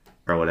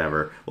 Or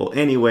whatever. Well,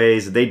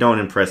 anyways, they don't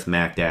impress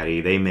Mac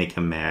Daddy. They make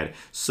him mad.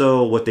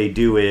 So what they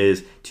do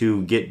is,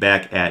 to get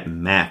back at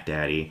Mac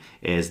Daddy,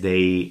 is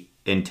they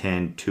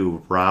intend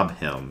to rob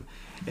him.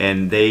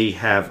 And they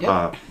have,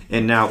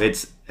 and now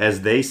it's,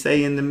 as they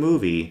say in the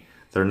movie,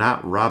 they're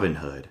not Robin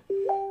Hood.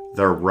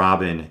 They're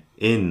Robin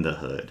in the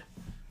Hood.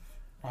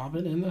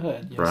 Robin in the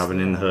Hood. Yes, Robin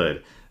in the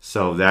Hood.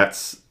 So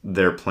that's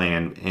their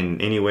plan.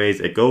 And anyways,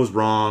 it goes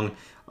wrong.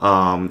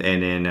 And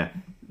then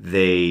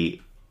they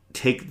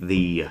take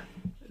the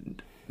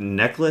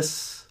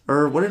necklace,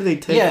 or what did they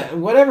take? Yeah,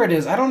 whatever it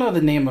is. I don't know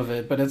the name of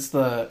it, but it's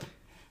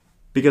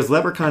because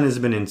Leprechaun has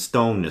been in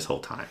stone this whole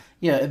time.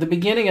 Yeah, at the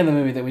beginning of the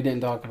movie that we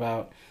didn't talk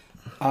about,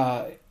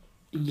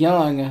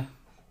 young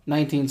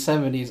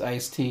 1970s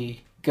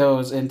Ice-T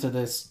goes into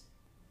this,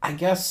 I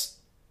guess,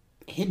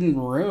 hidden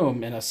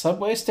room in a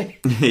subway station.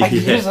 Like,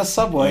 there's a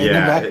subway in the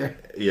background.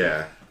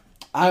 Yeah.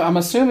 I'm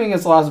assuming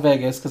it's Las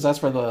Vegas, because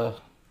that's where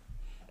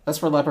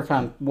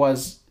Leprechaun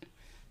was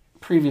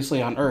previously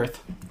on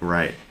Earth.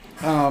 Right.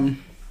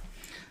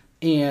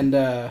 And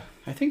I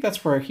think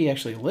that's where he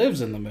actually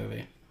lives in the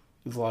movie,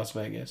 is Las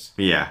Vegas.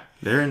 Yeah,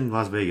 they're in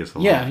Las Vegas a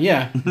lot.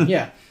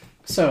 Yeah.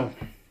 So,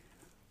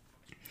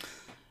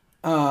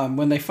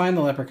 when they find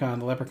the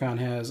Leprechaun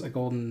has a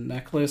golden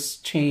necklace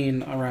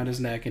chain around his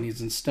neck, and he's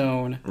in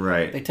stone.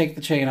 Right. They take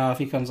the chain off.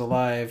 He comes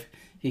alive.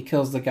 He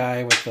kills the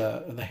guy with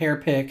the hair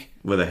pick.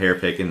 With a hair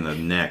pick in the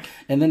neck.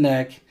 And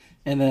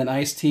then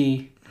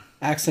Ice-T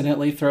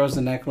accidentally throws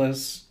the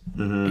necklace,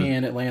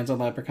 and it lands on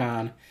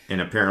Leprechaun. And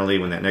apparently,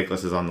 when that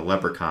necklace is on the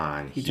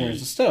Leprechaun, he turns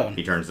to stone.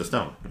 He turns to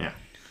stone. Yeah.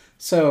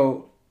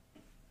 So,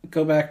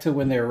 go back to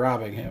when they were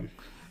robbing him.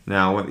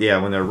 Now,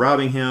 when they're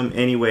robbing him,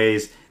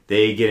 anyways,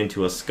 they get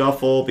into a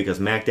scuffle because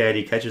Mac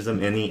Daddy catches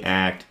them in the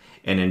act,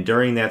 and then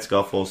during that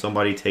scuffle,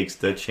 somebody takes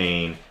the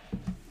chain,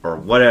 or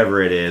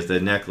whatever it is, the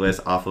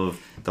necklace off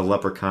of the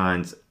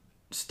Leprechaun's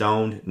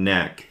stoned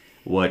neck,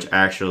 which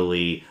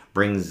actually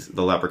brings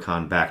the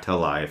Leprechaun back to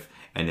life,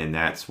 and then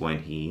that's when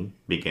he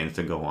begins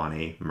to go on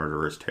a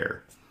murderous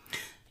tear.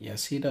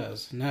 Yes, he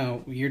does.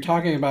 Now, you're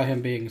talking about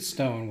him being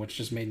stoned, which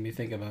just made me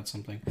think about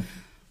something.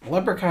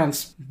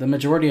 Leprechaun's the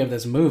majority of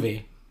this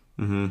movie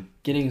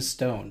getting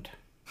stoned.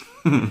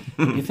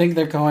 You think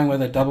they're going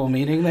with a double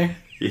meaning there?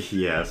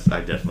 Yes,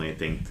 I definitely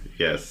think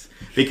yes,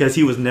 because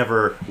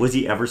was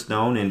he ever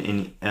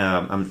stoned?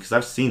 Because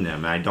I've seen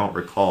them and I don't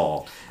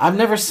recall. I've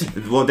never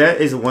seen. Well,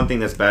 that is one thing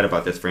that's bad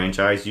about this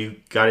franchise. You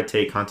got to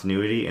take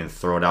continuity and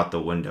throw it out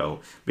the window,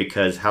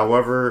 because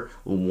however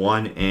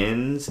one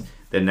ends,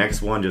 the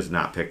next one does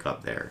not pick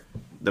up there.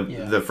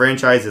 The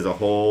franchise as a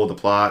whole, the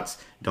plots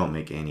don't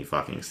make any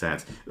fucking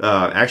sense.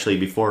 Actually,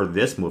 before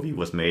this movie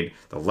was made,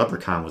 the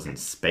Leprechaun was in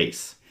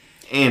space.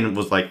 And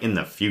was like in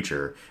the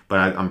future, but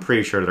I'm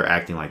pretty sure they're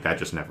acting like that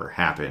just never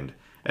happened,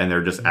 and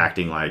they're just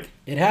acting like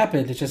it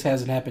happened. It just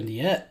hasn't happened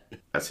yet.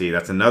 See,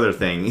 that's another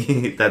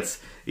thing. I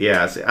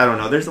don't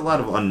know. There's a lot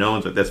of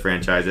unknowns with this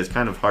franchise. It's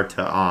kind of hard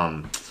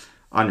to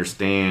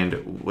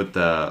understand with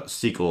the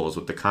sequels,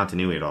 with the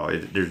continuity at all.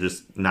 There's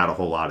just not a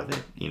whole lot of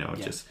it.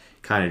 It just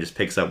kind of just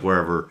picks up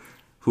whoever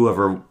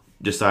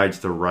decides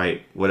to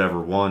write whatever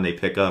one they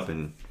pick up,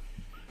 and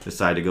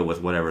decide to go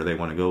with whatever they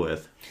want to go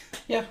with.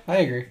 Yeah, I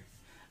agree.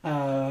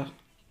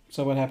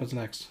 So what happens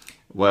next?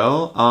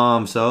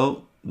 Well,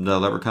 so the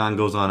Leprechaun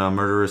goes on a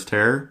murderous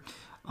tear,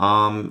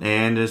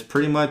 and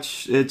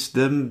it's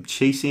them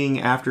chasing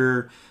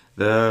after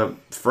the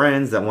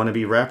friends that want to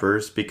be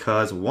rappers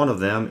because one of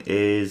them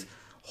is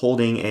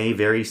holding a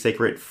very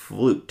sacred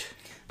flute.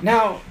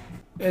 Now,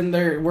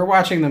 we're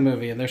watching the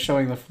movie and they're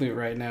showing the flute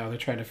right now. They're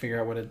trying to figure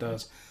out what it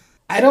does.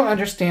 I don't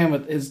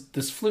understand is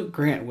this flute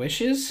grant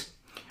wishes?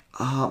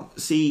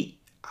 See,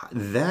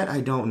 that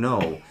I don't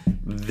know.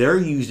 They're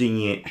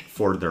using it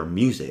for their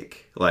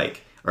music,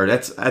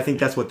 I think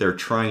that's what they're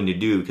trying to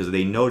do because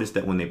they notice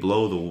that when they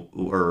blow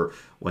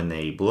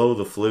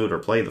the flute or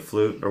play the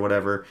flute or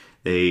whatever,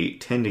 they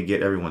tend to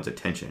get everyone's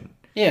attention.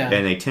 Yeah.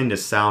 And they tend to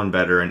sound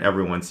better and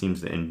everyone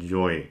seems to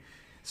enjoy.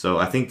 So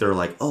I think they're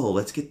like, oh,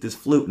 let's get this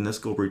flute and let's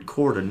go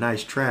record a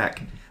nice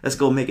track. Let's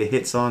go make a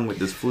hit song with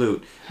this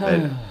flute.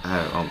 But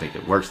I don't think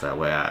it works that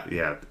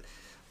way.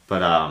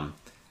 But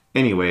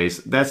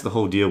anyways, that's the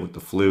whole deal with the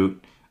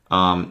flute.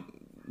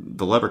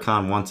 The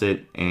Leprechaun wants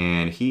it,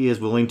 and he is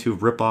willing to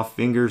rip off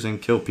fingers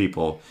and kill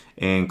people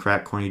and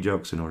crack corny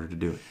jokes in order to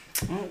do it.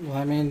 Oh, well,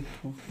 I mean,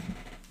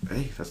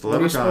 hey, that's the what are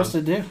you Leprechaun. supposed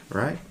to do?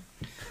 Right?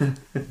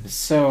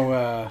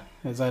 So,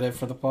 is that it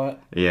for the plot?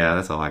 Yeah,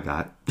 that's all I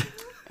got.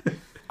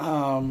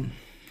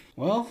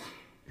 Well,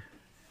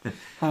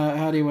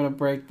 how do you want to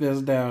break this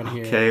down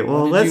here? Okay,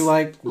 well, what did you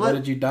like? What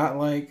did you not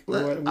like?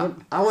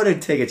 I want to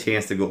take a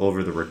chance to go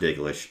over the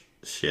ridiculous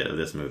shit of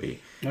this movie.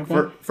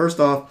 Okay. First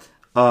off,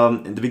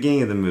 at the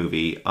beginning of the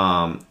movie,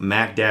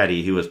 Mac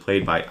Daddy, who was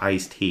played by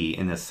Ice-T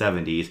in the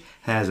 70s,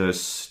 has a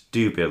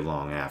stupid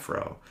long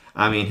afro.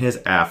 I mean, his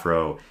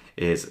afro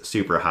is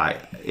super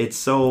high. It's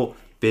so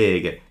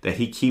big that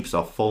he keeps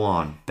a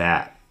full-on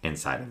bat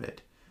inside of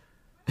it.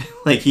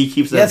 He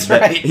keeps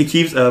he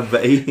keeps a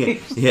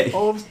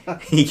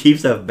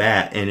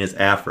bat in his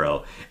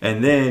afro,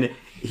 and then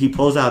he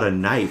pulls out a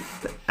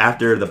knife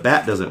after the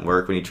bat doesn't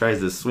work. When he tries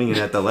to swing it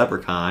at the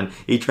Leprechaun,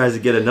 he tries to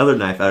get another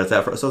knife out of his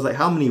afro. So it's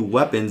how many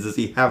weapons does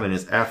he have in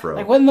his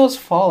afro? Wouldn't those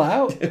fall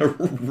out?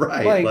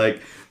 Right.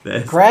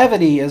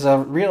 Gravity is a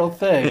real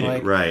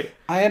thing. Right.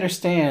 I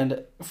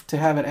understand to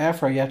have an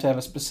afro, you have to have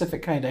a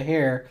specific kind of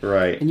hair.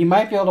 Right. And you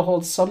might be able to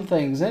hold some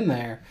things in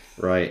there.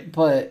 Right.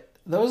 But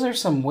those are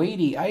some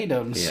weighty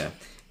items. Yeah.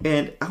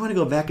 And I want to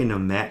go back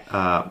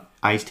into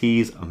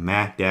Ice-T's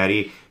Mac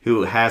Daddy,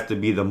 who has to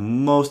be the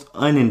most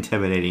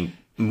unintimidating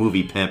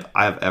movie pimp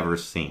I've ever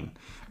seen.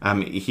 I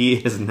mean, he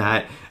is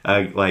not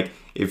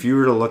if you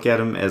were to look at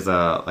him as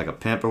a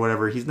pimp or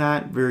whatever, he's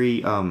not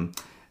very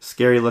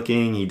scary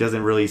looking. He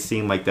doesn't really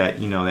seem like that,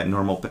 that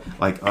normal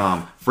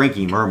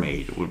Frankie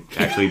Mermaid would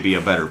actually be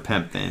a better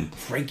pimp than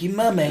Frankie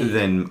Mermaid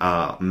than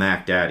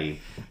Mac Daddy.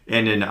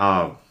 And then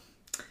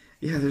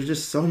there's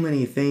just so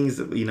many things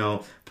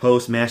that,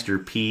 Postmaster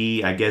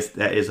P, I guess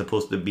that is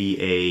supposed to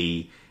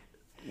be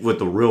with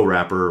the real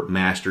rapper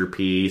Master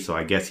P, so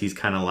I guess he's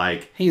kind of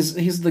like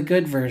he's the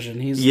good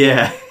version.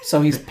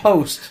 So he's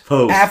post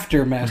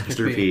after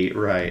Master P,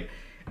 right?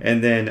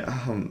 And then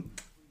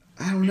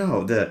I don't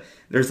know,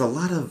 there's a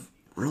lot of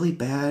really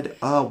bad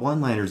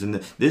one-liners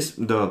in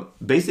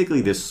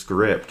basically this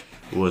script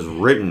was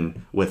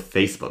written with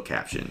Facebook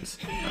captions,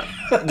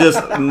 just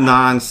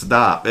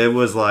nonstop. It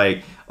was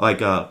like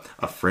a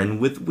friend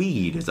with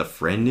weed is a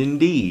friend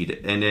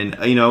indeed. And then,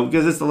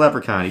 because it's the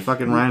Leprechaun, he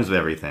fucking rhymes with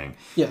everything.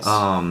 Yes.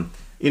 And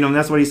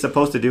that's what he's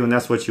supposed to do, and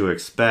that's what you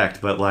expect.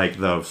 But,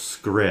 the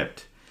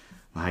script,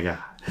 my God.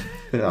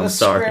 I'm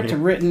sorry. The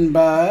script written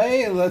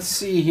by, let's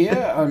see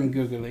here, I'm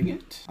Googling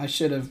it. I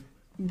should have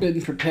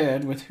been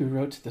prepared with who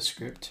wrote the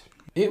script.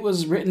 It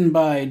was written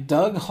by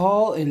Doug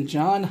Hall and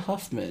John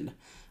Huffman.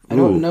 I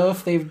don't know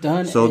if they've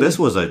done So this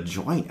was a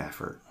joint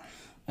effort.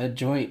 A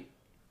joint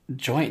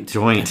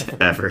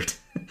effort.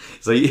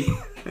 So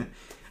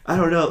I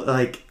don't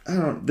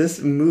know, this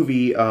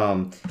movie,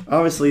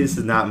 obviously this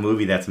is not a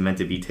movie that's meant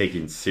to be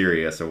taken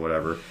serious or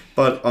whatever,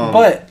 but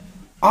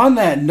on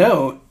that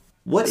note,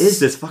 what is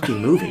this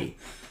fucking movie?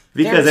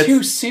 Because they're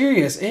too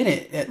serious in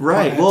it.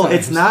 Right. Well,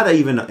 it's not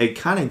even, it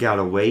kind of got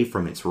away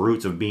from its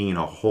roots of being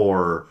a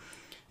horror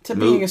to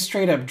being a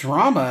straight up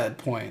drama at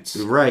points.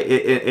 Right.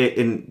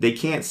 And they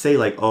can't say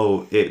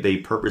they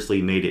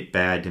purposely made it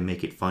bad to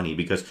make it funny,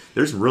 because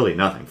there's really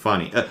nothing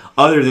funny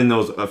other than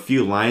a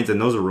few lines,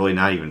 and those are really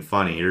not even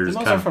funny. Those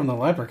are from the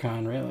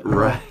Leprechaun, really.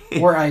 Right.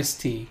 Or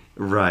Ice-T.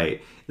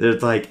 Right.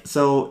 There's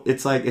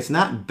it's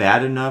not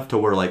bad enough to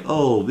where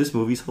this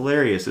movie's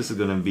hilarious, this is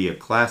going to be a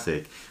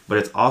classic, but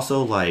it's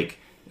also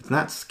it's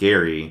not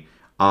scary.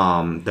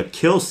 The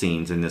kill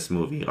scenes in this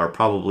movie are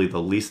probably the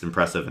least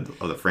impressive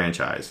of the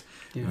franchise.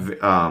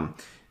 Yeah.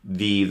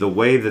 The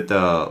way that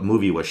the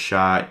movie was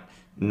shot,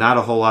 not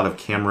a whole lot of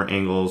camera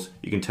angles.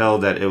 You can tell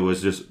that it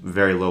was just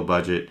very low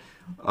budget.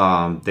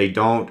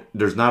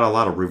 There's not a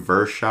lot of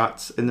reverse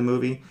shots in the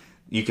movie.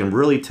 You can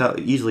really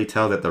easily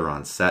tell that they're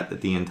on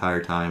set the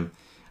entire time.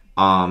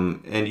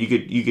 And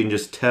you can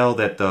just tell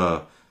that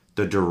the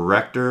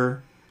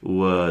director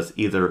was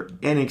either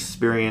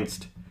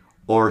inexperienced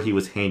or he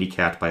was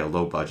handicapped by a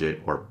low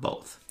budget, or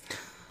both.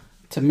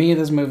 To me,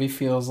 this movie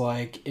feels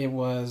like it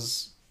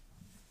was...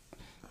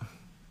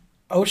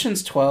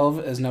 Ocean's 12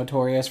 is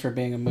notorious for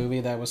being a movie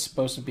that was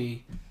supposed to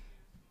be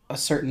a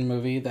certain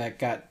movie that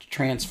got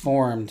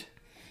transformed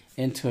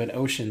into an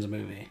Ocean's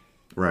movie.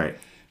 Right.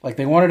 Like,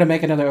 they wanted to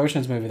make another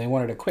Ocean's movie. They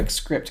wanted a quick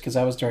script because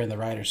that was during the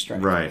writer's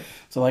strike. Right.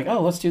 So, like,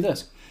 oh, let's do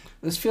this.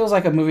 This feels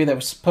like a movie that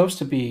was supposed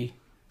to be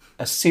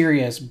a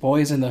serious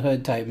Boys in the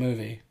Hood type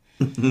movie.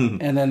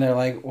 And then they're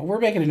like, well, we're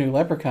making a new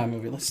Leprechaun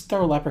movie. Let's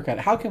throw Leprechaun.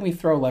 How can we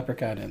throw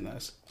Leprechaun in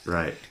this?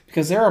 Right.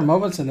 Because there are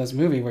moments in this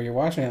movie where you're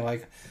watching it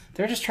like,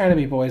 they're just trying to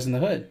be Boys in the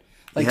Hood.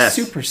 Like, yes.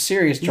 super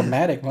serious,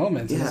 dramatic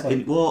moments. Yeah,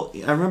 Like, well,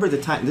 I remember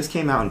the time, this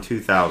came out in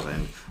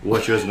 2000,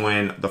 which was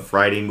when the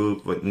Friday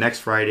movie, Next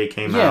Friday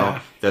came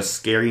out, the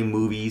scary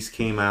movies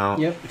came out.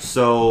 Yep.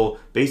 So,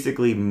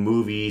 basically,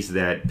 movies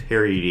that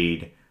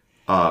parodied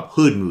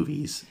hood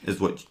movies is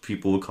what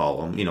people would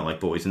call them,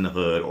 like Boys in the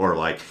Hood, or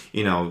like,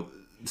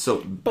 so...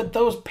 But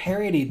those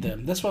parodied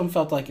them. This one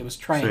felt like it was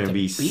trying to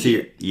be...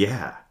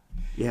 Yeah.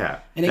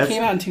 And it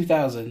came out in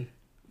 2000.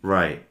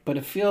 Right. But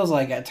it feels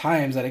like at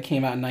times that it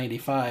came out in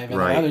 95,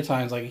 and at other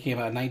times like it came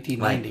out in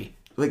 1990.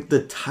 Like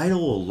the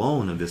title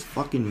alone of this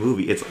fucking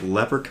movie, it's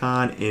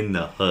Leprechaun in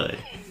the Hood.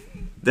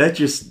 That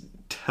just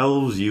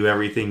tells you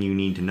everything you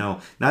need to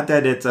know. Not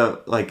that it's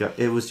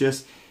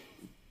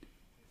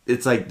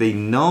it's like they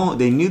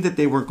knew that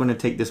they weren't going to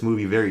take this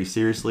movie very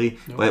seriously,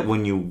 but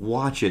when you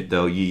watch it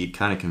though, you get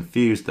kind of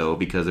confused though,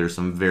 because there's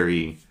some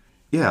very,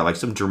 like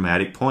some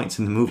dramatic points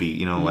in the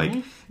movie,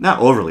 like not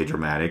overly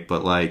dramatic,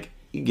 but like,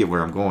 you get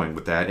where I'm going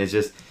with that. It's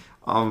just,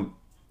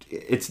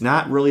 it's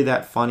not really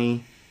that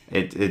funny.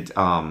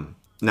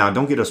 Now,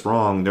 don't get us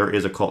wrong. There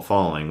is a cult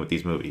following with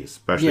these movies,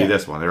 especially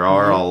this one. There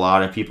are a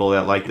lot of people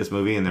that like this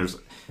movie, and there's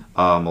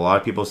a lot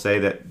of people say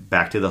that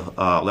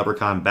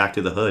Leprechaun Back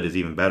to the Hood is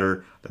even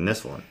better than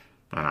this one.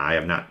 And I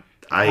have not.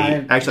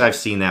 I've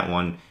seen that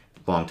one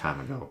a long time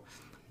ago,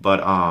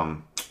 but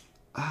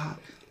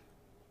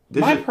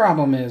my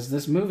problem is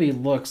this movie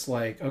looks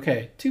like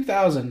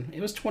 2000.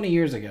 It was 20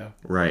 years ago,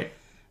 right?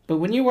 But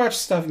when you watch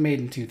stuff made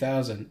in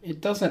 2000, it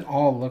doesn't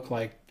all look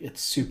like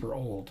it's super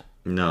old.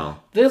 No.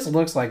 This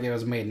looks like it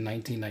was made in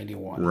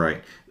 1991.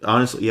 Right.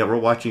 Honestly, we're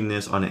watching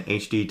this on an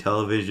HD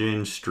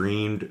television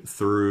streamed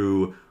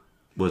through,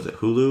 was it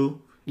Hulu?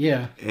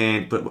 Yeah.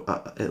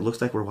 But it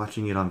looks like we're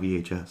watching it on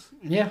VHS.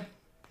 Yeah.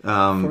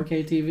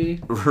 4K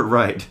TV.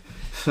 Right.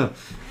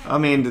 I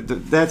mean,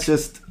 that's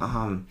just,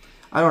 I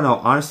don't know.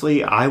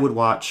 Honestly, I would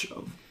watch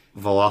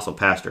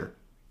Velocipaster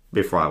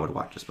before I would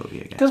watch this movie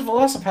again. Because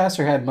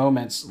Velocipaster had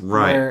moments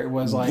where it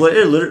was like... But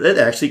it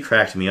actually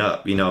cracked me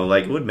up,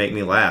 like, it would make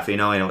me laugh, you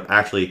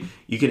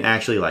can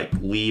actually, like,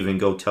 leave and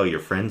go tell your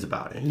friends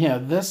about it. Yeah,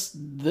 this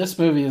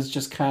movie is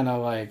just kind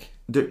of like...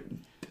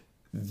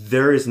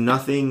 There is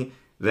nothing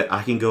that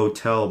I can go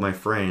tell my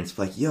friends,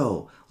 like,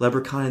 yo,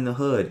 Leprechaun in the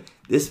Hood,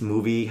 this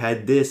movie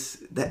had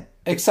this, that...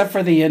 Except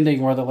for the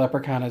ending where the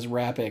leprechaun is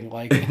rapping,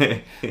 like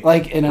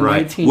in a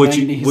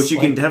 1990s. Which you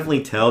can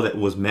definitely tell that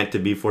was meant to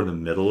be for the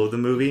middle of the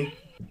movie,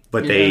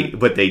 but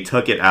they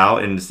took it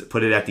out and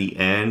put it at the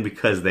end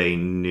because they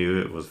knew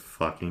it was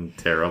fucking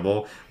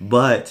terrible.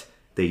 But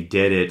they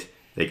did it.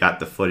 They got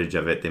the footage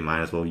of it. They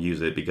might as well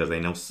use it because they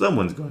know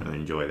someone's going to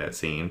enjoy that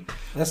scene.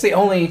 That's the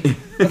only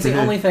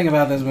thing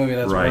about this movie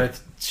that's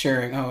worth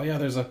sharing. Oh yeah,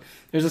 there's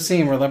a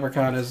scene where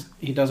Leprechaun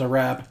he does a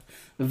rap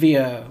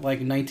via like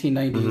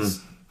 1990s.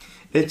 Mm-hmm.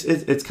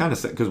 It's kind of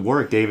sad because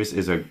Warwick Davis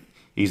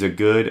he's a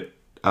good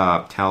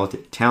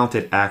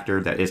talented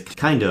actor that is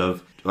kind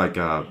of like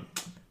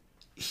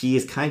he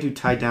is kind of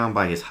tied down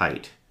by his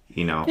height,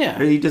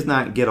 Yeah. He does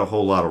not get a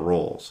whole lot of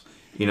roles,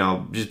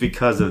 just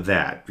because of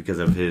that, because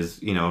of his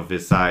of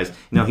his size.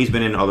 He's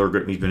been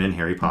in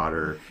Harry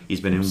Potter, he's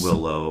been in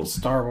Willow,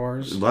 Star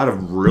Wars, a lot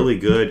of really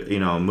good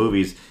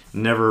movies.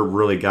 Never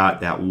really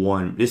got that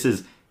one. This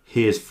is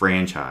his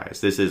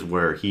franchise. This is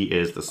where he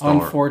is the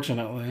star.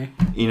 Unfortunately.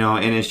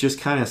 And it's just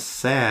kind of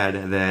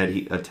sad that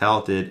a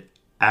talented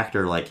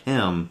actor like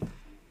him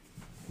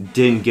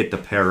didn't get to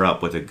pair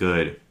up with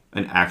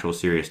an actual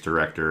serious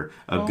director,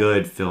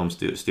 good film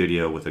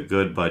studio with a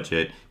good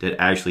budget to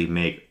actually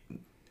make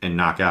and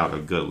knock out a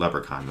good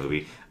Leprechaun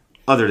movie,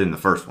 other than the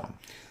first one.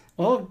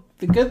 Well,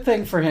 the good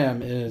thing for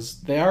him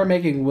is they are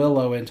making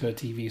Willow into a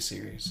TV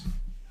series.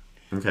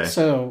 Okay.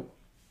 So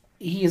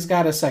he's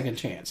got a second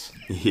chance.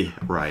 Yeah,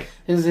 right.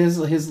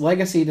 His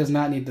legacy does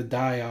not need to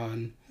die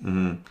on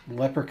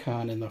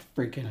Leprechaun in the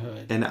freaking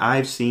Hood. And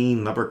I've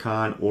seen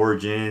Leprechaun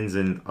Origins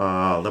and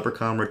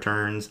Leprechaun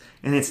Returns,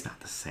 and it's not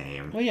the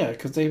same. Well, yeah,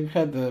 because they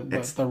had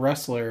the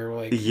wrestler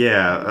like.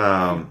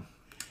 Yeah.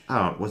 I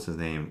don't. What's his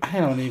name? I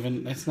don't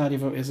even. It's not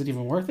even. Is it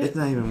even worth it? It's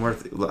not even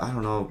worth it. I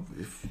don't know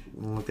if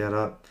we'll look that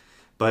up,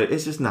 but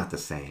it's just not the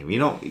same. You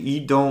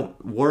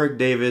don't. Warwick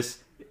Davis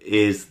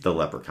is the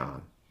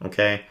Leprechaun.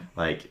 Okay,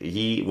 like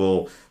there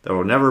will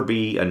never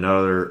be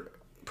another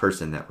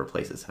person that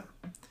replaces him.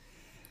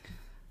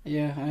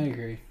 Yeah, I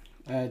agree.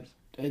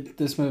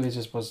 This movie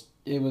just was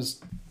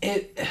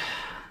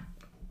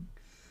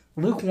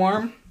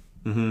lukewarm.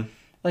 Mm-hmm.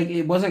 Like,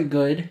 it wasn't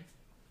good.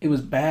 It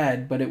was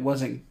bad, but it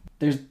wasn't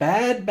There's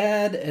bad,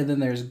 and then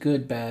there's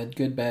good, bad.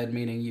 Good, bad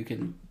meaning you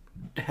can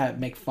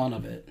make fun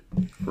of it.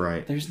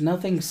 Right. There's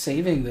nothing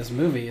saving this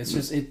movie. It's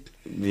just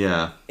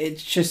Yeah.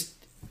 It's just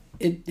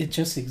it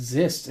just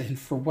exists, and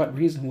for what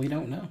reason we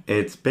don't know.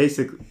 It's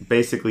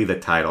basically the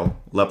title,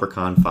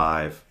 Leprechaun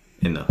 5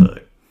 in the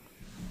Hood.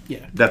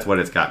 Yeah. That's what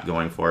it's got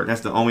going for it.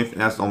 That's the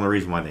only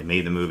reason why they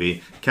made the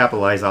movie.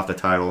 Capitalize off the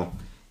title,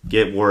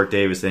 get Warwick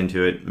Davis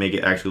into it, make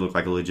it actually look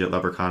like a legit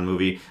Leprechaun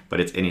movie, but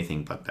it's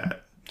anything but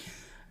that.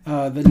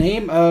 The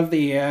name of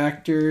the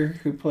actor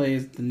who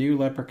plays the new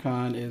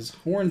Leprechaun is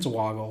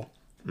Hornswoggle.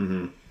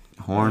 Mm-hmm.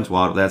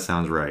 Hornswoggle, that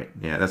sounds right.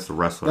 Yeah, that's the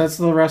wrestler. That's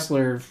the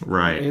wrestler.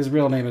 Right. His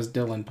real name is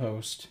Dylan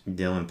Post.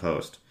 Dylan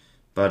Post.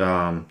 But,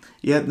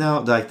 now,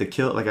 like the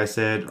kill, like I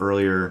said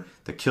earlier,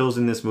 the kills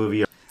in this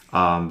movie,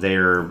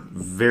 they're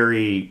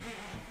very,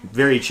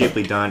 very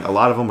cheaply done. A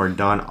lot of them are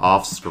done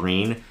off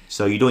screen,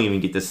 so you don't even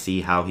get to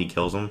see how he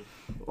kills them,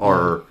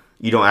 or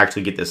you don't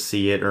actually get to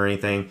see it or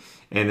anything.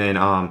 And then,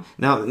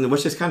 now,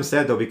 which is kind of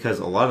sad, though, because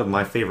a lot of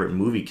my favorite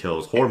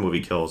horror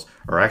movie kills,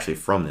 are actually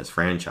from this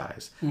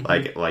franchise.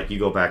 Mm-hmm. Like you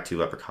go back to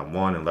Leprechaun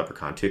 1 and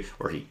Leprechaun 2,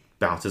 where he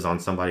bounces on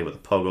somebody with a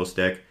pogo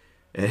stick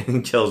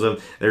and kills him.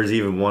 There's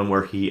even one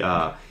where he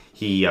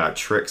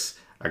tricks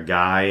a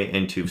guy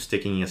into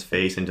sticking his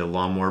face into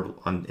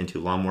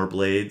lawnmower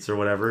blades or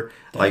whatever.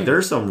 Dang. Like,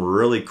 there's some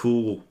really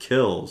cool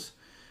kills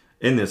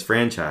in this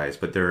franchise,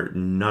 but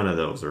none of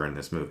those are in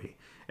this movie.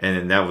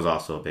 And that was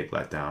also a big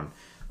letdown.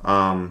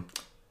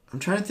 I'm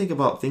trying to think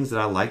about things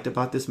that I liked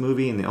about this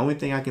movie, and the only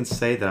thing I can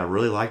say that I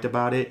really liked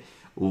about it,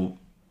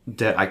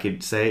 that I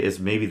could say, is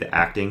maybe the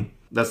acting.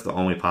 That's the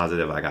only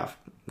positive I got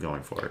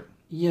going for it.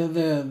 Yeah,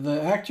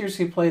 the actors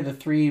who play the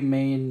three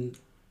main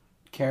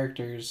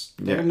characters,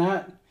 they're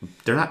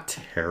not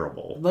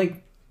terrible.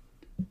 Like,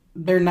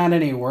 they're not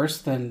any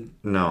worse than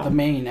the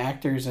main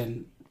actors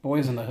in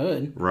Boys in the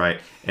Hood. Right.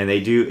 And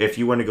they do, if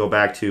you want to go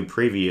back to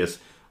previous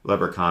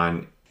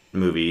Leprechaun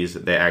movies,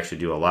 they actually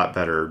do a lot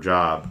better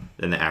job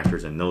than the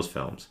actors in those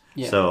films.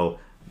 Yeah. So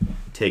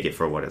take it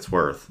for what it's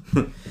worth.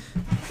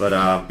 But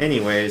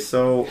anyway,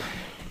 so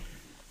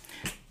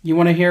you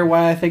want to hear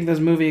why I think this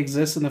movie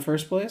exists in the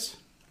first place?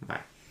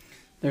 Why?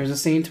 There's a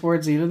scene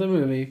towards the end of the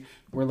movie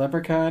where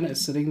Leprechaun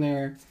is sitting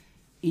there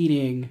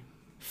eating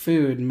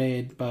food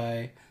made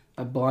by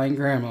a blind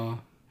grandma.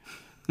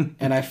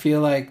 And I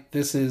feel like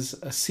this is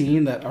a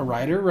scene that a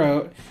writer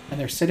wrote, and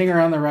they're sitting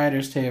around the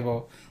writer's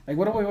table. Like,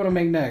 what do we want to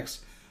make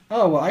next?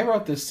 Oh, well, I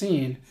wrote this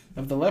scene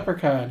of the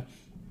Leprechaun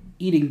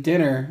eating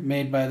dinner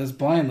made by this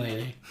blind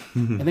lady.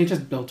 And they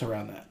just built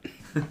around that.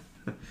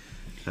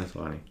 That's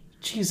funny.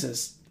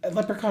 Jesus.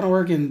 Leprechaun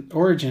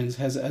Origins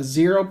has a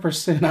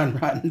 0% on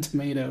Rotten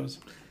Tomatoes.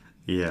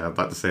 Yeah, I'm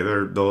about to say,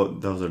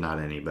 those are not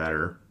any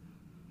better.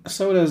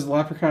 So does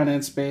Leprechaun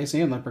in Space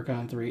and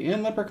Leprechaun 3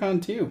 and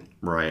Leprechaun 2.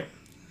 Right.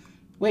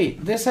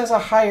 Wait, this has a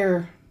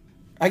higher...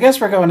 I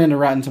guess we're going into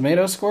Rotten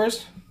Tomatoes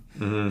scores.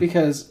 Mm-hmm.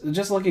 Because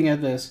just looking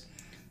at this,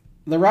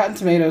 the Rotten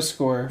Tomatoes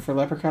score for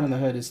Leprechaun in the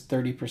Hood is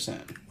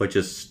 30%. Which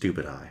is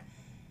stupid high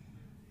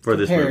for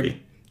this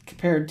movie.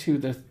 Compared to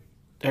the...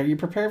 Are you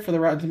prepared for the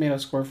Rotten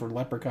Tomatoes score for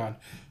Leprechaun,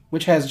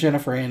 which has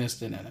Jennifer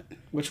Aniston in it,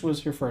 which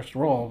was her first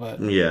role,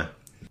 but... Yeah.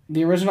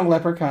 The original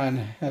Leprechaun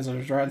has a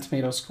Rotten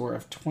Tomatoes score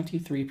of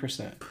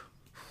 23%.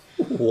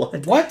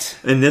 What?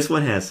 And this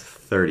one has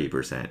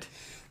 30%.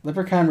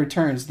 Leprechaun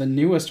Returns, the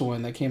newest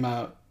one that came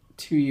out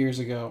 2 years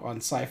ago on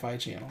Sci-Fi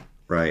Channel.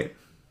 Right.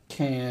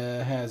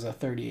 Has a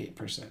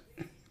 38%.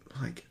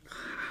 Like,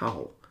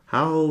 how?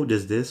 How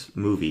does this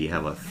movie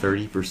have a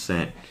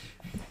 30%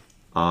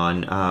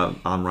 on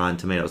Rotten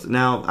Tomatoes?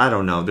 Now, I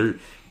don't know.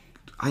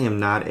 I am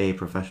not a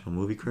professional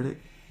movie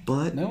critic,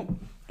 but nope.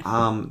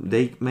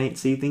 They might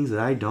see things that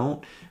I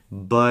don't,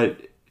 but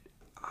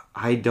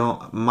I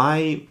don't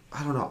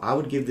know. I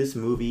would give this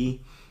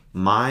movie,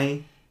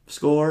 my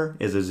score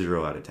is a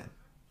 0 out of 10.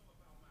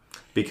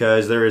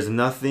 Because there is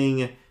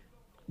nothing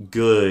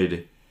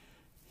good.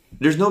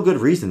 There's no good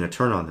reason to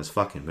turn on this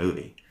fucking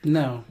movie.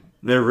 No.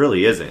 There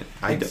really isn't.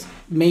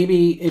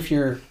 Maybe if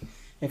you're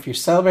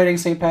celebrating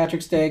St.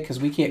 Patrick's Day, because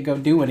we can't go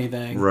do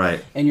anything.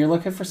 Right. And you're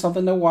looking for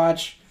something to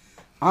watch,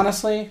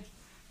 honestly,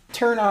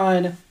 turn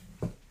on...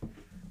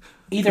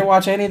 Either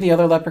watch any of the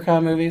other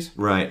Leprechaun movies.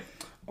 Right.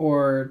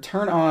 Or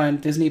turn on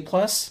Disney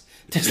Plus.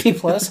 Disney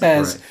Plus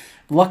has right.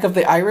 Luck of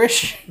the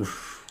Irish.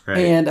 Right.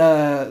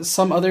 And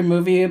some other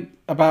movie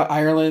about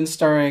Ireland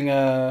starring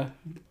the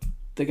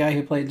guy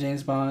who played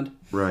James Bond.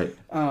 Right.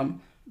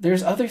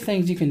 There's other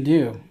things you can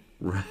do.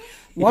 Right.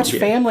 Watch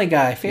Family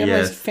Guy.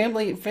 Yes.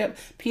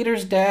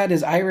 Peter's dad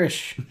is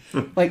Irish.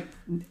 Like,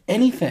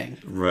 anything.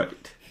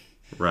 Right.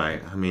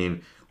 Right. I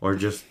mean, or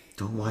just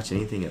don't watch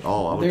anything at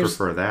all. I would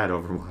prefer that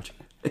over watching.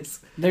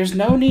 There's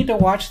no need to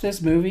watch this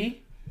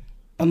movie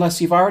unless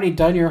you've already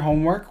done your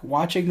homework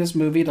watching this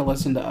movie to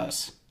listen to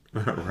us.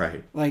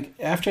 Right. Like,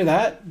 after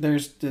that,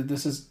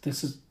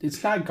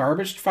 it's not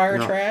garbage fire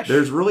trash.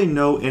 There's really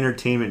no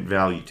entertainment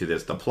value to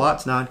this. The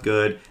plot's not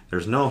good.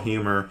 There's no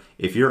humor.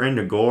 If you're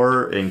into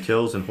gore and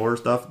kills and horror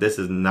stuff, this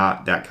is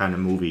not that kind of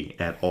movie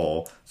at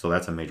all. So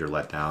that's a major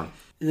letdown.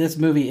 this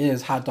movie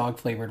is hot dog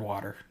flavored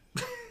water.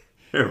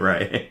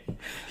 Right.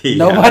 Yeah.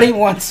 Nobody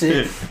wants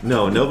it.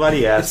 No,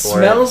 nobody asked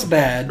for it. It smells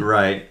bad.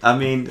 Right. I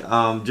mean,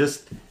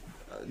 just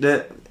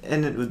the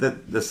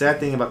sad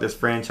thing about this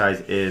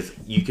franchise is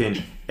you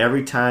can,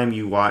 every time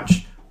you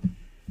watch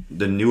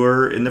the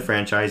newer in the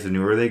franchise, the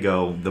newer they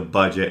go, the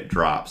budget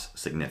drops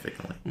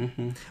significantly.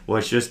 Mm-hmm.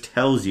 Which just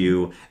tells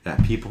you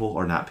that people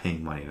are not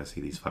paying money to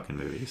see these fucking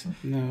movies.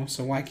 No,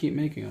 so why keep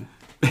making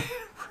them?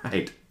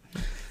 Right.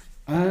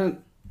 I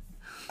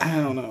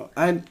don't know.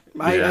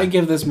 I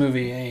give this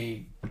movie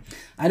a...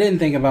 I didn't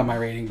think about my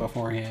rating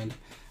beforehand.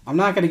 I'm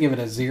not going to give it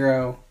a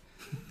 0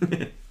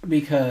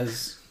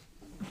 because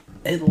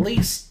at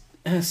least...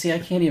 See, I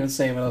can't even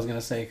say what I was going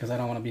to say because I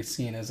don't want to be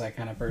seen as that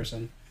kind of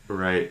person.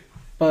 Right.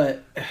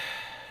 But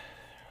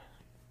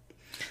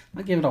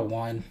I'll give it a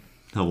 1.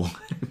 A 1.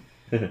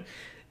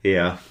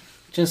 Yeah.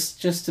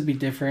 Just to be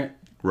different.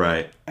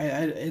 Right.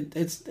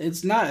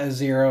 It's not a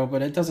 0,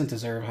 but it doesn't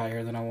deserve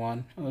higher than a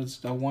 1. It was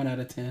a 1 out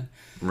of 10.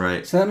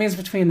 Right. So that means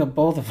between the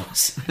both of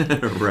us,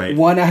 right,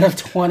 1 out of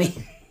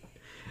 20.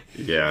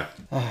 Yeah.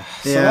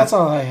 So that's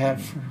all I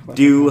have. For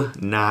Do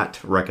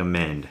not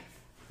recommend.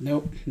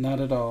 Nope,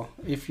 not at all.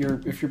 If you're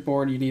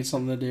bored, you need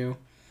something to do.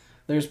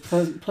 There's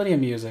plenty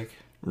of music.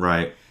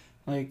 Right.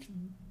 Like,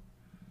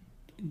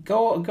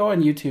 go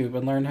on YouTube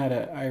and learn how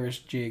to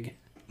Irish jig.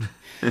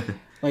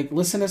 Like,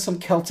 listen to some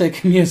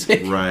Celtic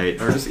music.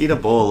 Right. Or just eat a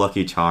bowl of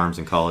Lucky Charms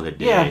and call it a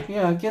day.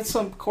 Yeah. Get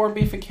some corned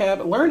beef and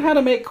cabbage. Learn how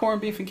to make corned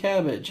beef and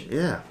cabbage.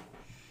 Yeah.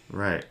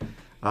 Right.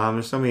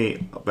 There's so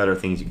many better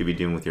things you could be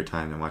doing with your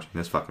time than watching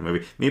this fucking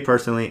movie. Me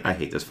personally, I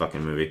hate this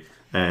fucking movie.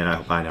 And I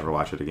hope I never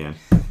watch it again.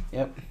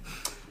 Yep.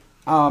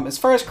 As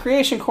far as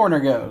Creation Corner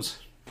goes,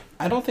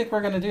 I don't think we're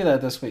going to do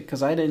that this week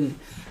because I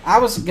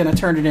was going to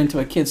turn it into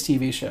a kids'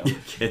 TV show.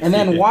 And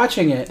then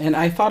watching it, and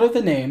I thought of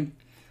the name,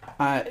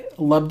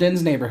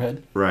 Lubden's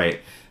Neighborhood. Right.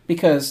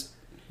 Because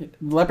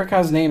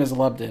Leprechaun's name is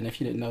Lubden, if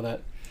you didn't know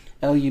that.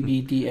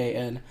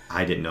 Lubdan.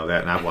 I didn't know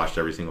that, and I've watched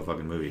every single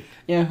fucking movie.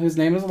 Yeah, his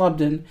name is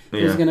Lubden.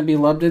 It was going to be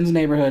Lubden's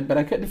Neighborhood, but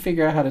I couldn't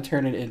figure out how to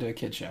turn it into a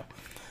kid show.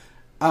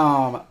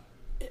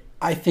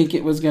 I think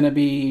it was going to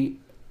be...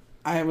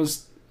 I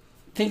was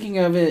thinking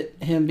of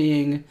him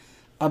being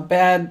a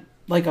bad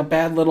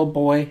little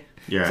boy.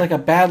 Yeah. It's like a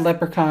bad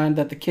leprechaun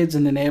that the kids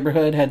in the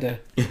neighborhood had to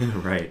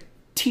right.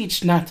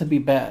 teach not to be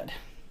bad.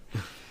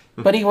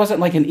 But he wasn't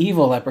like an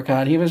evil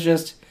leprechaun. He was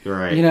just,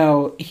 right.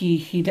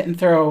 He didn't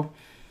throw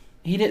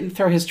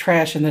his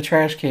trash in the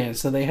trash can,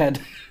 so they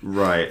had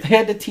right. They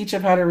had to teach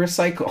him how to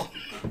recycle.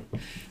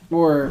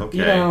 Or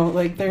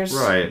there's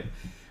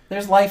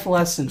life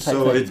lessons.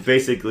 So it's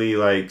basically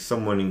like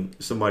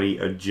somebody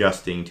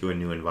adjusting to a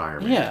new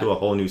environment, to a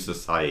whole new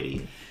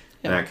society,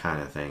 that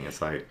kind of thing.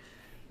 It's like,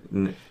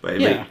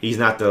 but he's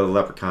not the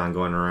leprechaun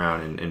going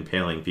around and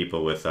impaling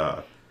people with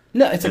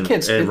no, it's a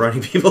kid's and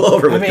running people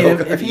over.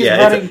 If he's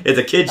running, it's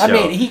a kid show. I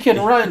mean, he can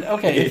run.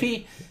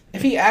 Okay,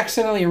 if he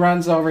accidentally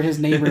runs over his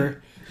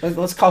neighbor,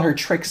 let's call her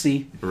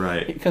Trixie,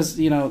 right? Because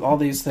all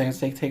these things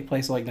take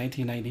place in like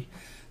 1990.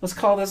 Let's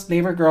call this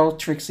neighbor girl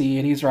Trixie,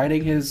 and he's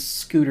riding his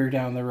scooter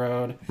down the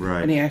road,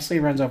 right? And he actually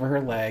runs over her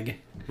leg,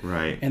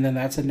 right? And then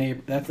that's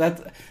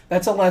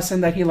a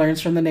lesson that he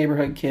learns from the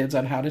neighborhood kids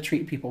on how to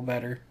treat people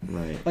better,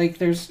 right? Like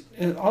there's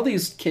all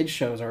these kids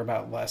shows are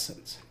about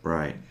lessons,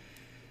 right?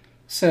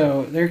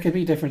 So there could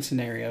be different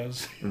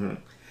scenarios. Mm-hmm.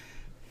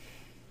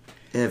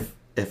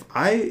 If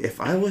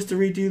I was to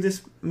redo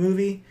this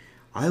movie,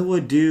 I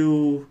would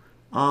do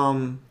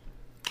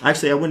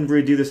actually I wouldn't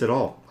redo this at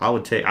all. I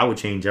would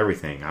change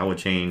everything. I would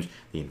change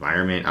the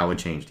environment, I would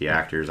change the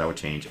actors, I would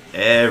change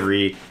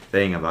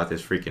everything about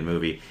this freaking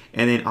movie.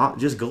 And then I'll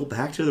just go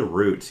back to the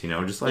roots,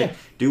 just like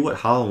do what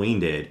Halloween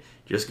did.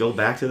 Just go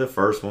back to the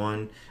first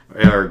one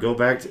or go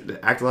back to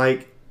act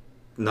like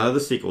none of the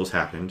sequels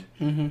happened,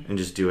 and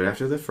just do it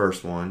after the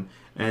first one,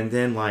 and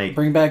then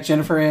bring back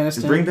Jennifer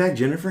Aniston.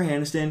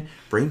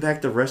 Bring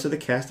back the rest of the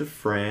cast of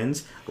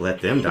Friends.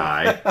 Let them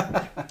die.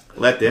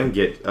 Let them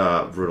get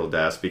brutal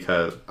deaths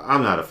because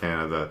I'm not a fan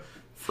of the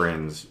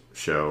Friends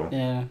show.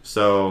 Yeah.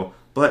 So,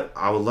 but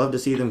I would love to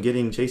see them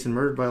getting chased and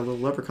murdered by a little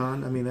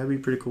leprechaun. I mean, that'd be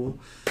pretty cool.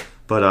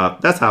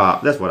 But that's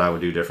what I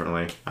would do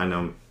differently. I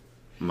know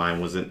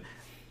mine wasn't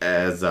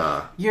as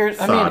thought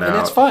out. And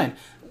it's fine.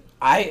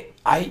 I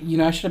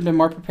should have been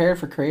more prepared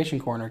for Creation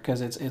Corner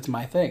because it's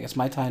my thing. It's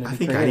my time to be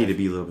creative. I need to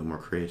be a little bit more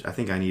creative. I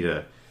think I need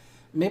to...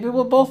 Maybe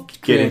we'll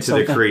both get into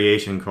something. the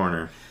Creation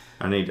Corner.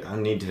 I need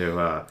to...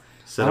 I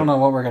don't know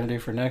what we're going to do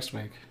for next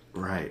week.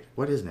 Right.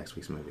 What is next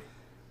week's movie?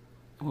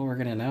 Well, we're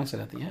going to announce it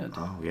at the end.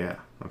 Oh, yeah.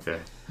 Okay.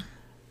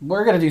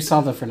 We're going to do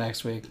something for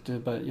next week,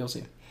 but you'll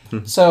see.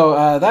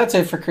 So that's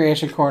it for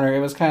Creation Corner.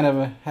 It was kind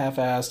of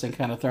half-assed and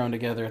kind of thrown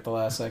together at the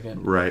last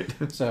second. Right.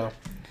 So...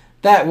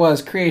 that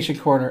was Creation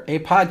Corner, a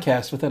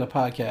podcast within a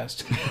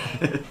podcast.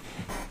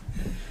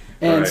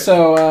 And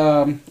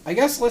so, I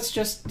guess let's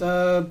just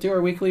do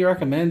our weekly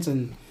recommends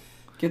and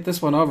get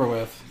this one over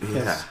with.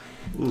 Yeah.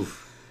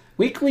 Oof.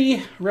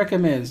 Weekly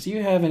recommends. Do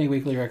you have any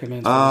weekly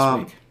recommends for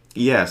this week?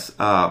 Yes.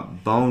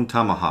 Bone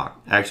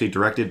Tomahawk. Actually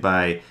directed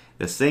by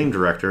the same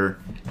director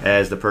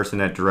as the person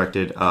that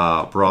directed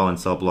Brawl in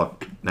Cell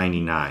Block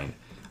 99.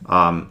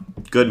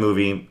 Good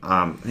movie.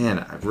 Man,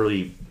 I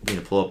really need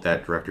to pull up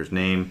that director's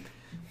name.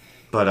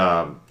 But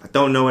I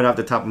don't know it off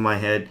the top of my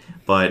head.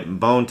 But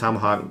Bone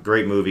Tomahawk,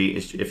 great movie.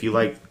 If you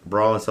like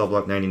Brawl in Cell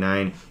Block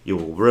 99, you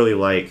will really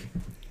like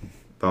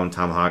Bone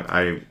Tomahawk.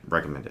 I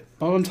recommend it.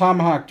 Bone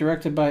Tomahawk,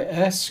 directed by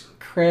S.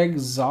 Craig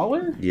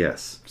Zoller?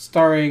 Yes.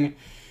 Starring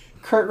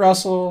Kurt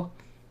Russell,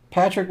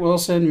 Patrick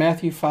Wilson,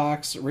 Matthew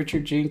Fox,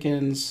 Richard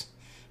Jenkins,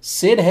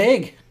 Sid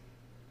Haig.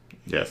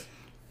 Yes.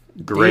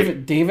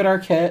 Great. David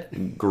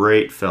Arquette.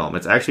 Great film.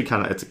 It's actually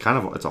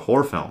it's a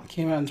horror film.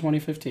 Came out in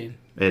 2015.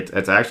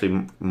 It's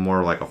actually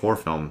more like a horror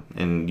film,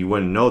 and you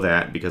wouldn't know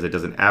that because it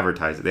doesn't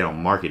advertise it. They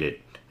don't market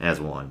it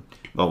as one.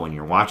 But when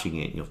you're watching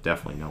it, you'll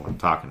definitely know what I'm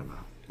talking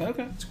about.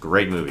 Okay. It's a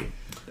great movie.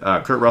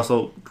 Kurt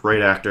Russell,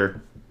 great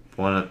actor,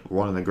 one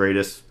of the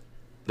greatest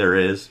there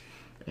is,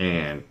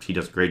 and he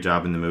does a great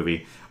job in the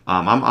movie.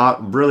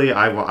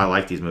 I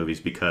like these movies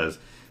because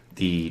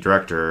the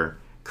director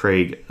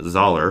Craig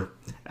Zoller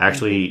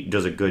actually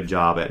does a good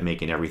job at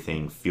making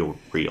everything feel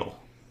real.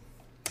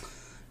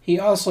 He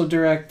also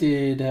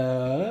directed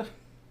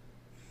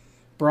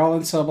Brawl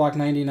in Cell Block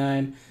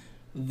 99,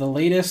 the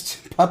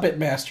latest Puppet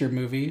Master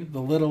movie, The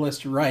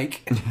Littlest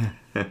Reich.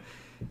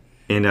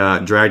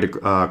 And Dragged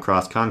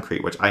Across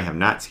Concrete, which I have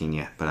not seen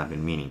yet, but I've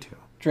been meaning to.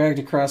 Dragged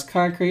Across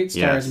Concrete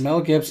stars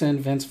Mel Gibson,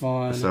 Vince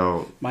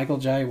Vaughn, Michael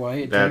Jai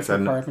White,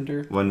 Jennifer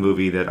Carpenter. One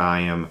movie that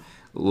I am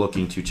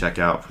looking to check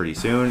out pretty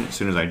soon. As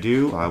soon as I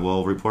do, I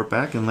will report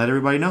back and let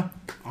everybody know.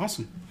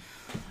 Awesome.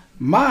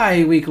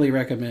 My weekly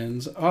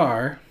recommends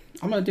are...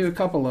 I'm going to do a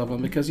couple of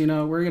them because,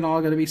 we're all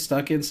going to be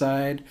stuck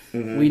inside.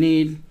 Mm-hmm. We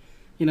need,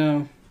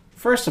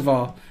 first of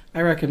all,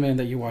 I recommend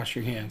that you wash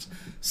your hands.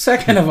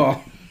 Second of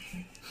all,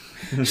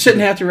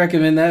 shouldn't have to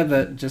recommend that,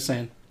 but just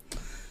saying.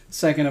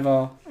 Second of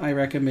all, I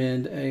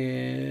recommend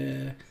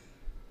the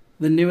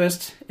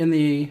newest in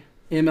the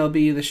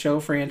MLB The Show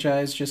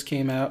franchise just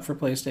came out for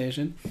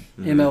PlayStation,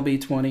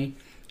 MLB 20.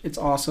 It's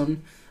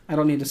awesome. I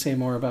don't need to say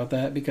more about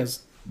that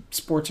because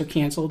sports are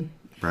canceled.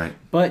 Right.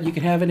 But you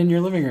can have it in your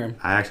living room.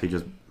 I actually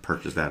just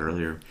purchased that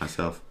earlier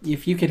myself.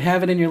 If you can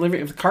have it in your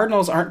living room. If the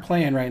Cardinals aren't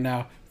playing right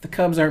now, the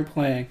Cubs aren't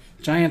playing,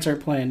 Giants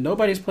aren't playing,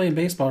 nobody's playing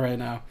baseball right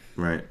now.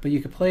 Right. But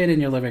you can play it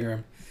in your living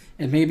room.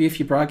 And maybe if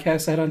you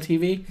broadcast that on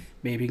TV,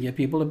 maybe you can get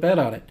people to bet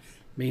on it.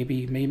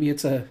 Maybe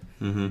it's a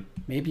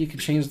maybe you can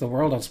change the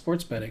world on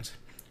sports bettings.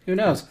 Who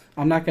knows?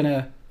 I'm not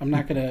gonna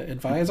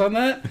advise on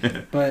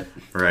that, but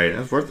right,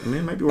 it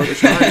might be worth a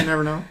shot. You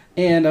never know.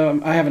 And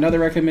I have another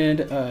recommend.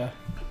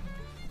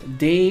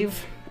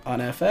 Dave on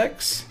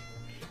FX.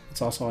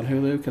 It's also on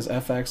Hulu because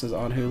FX is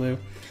on Hulu.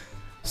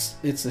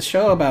 It's a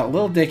show about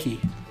Lil Dicky,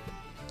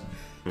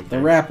 the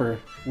rapper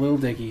Lil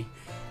Dicky,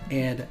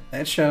 and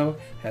that show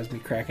has me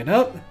cracking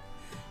up.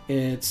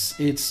 I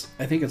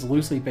think it's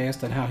loosely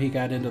based on how he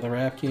got into the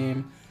rap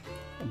game,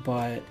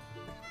 but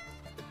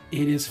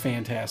it is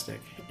fantastic.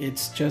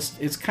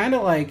 It's kind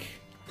of like,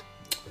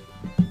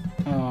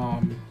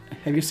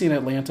 have you seen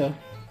Atlanta?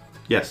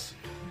 Yes.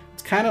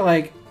 It's kind of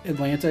like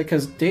Atlanta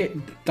because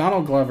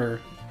Donald Glover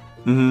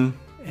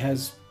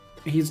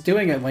he's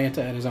doing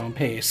Atlanta at his own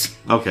pace.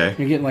 Okay.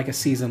 You're getting like a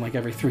season like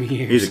every 3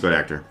 years. He's a good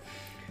actor.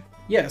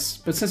 Yes,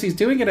 but since he's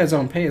doing it at his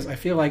own pace, I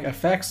feel like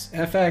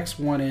FX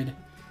wanted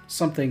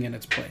something in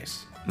its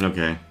place.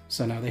 Okay.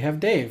 So now they have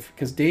Dave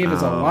because Dave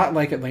is a lot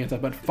like Atlanta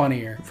but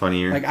funnier.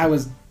 Like I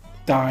was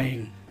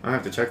dying. I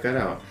have to check that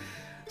out.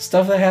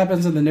 Stuff that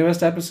happens in the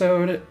newest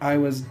episode, I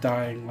was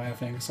dying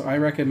laughing. So I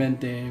recommend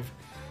Dave.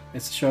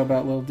 It's a show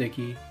about Lil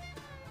Dicky.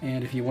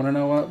 And if you want to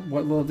know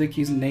what Lil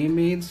Dicky's name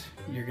means,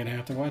 you're going to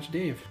have to watch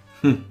Dave.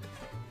 Awesome.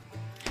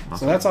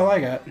 So that's all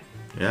I got.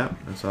 Yeah,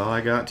 that's all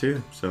I got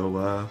too.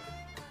 So,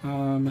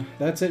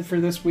 that's it for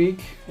this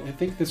week. I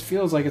think this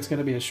feels like it's going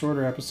to be a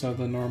shorter episode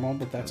than normal,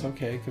 but that's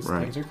okay because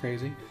things are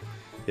crazy.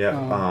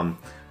 Yeah.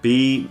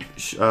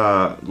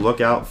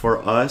 Look out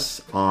for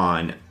us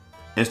on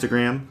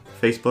Instagram,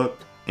 Facebook,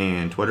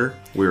 and Twitter.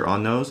 We're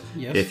on those.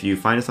 Yes. If you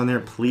find us on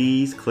there,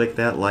 please click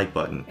that like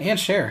button. And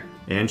share.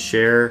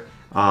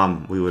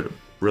 We would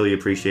really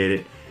appreciate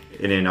it.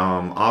 And then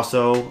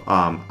also,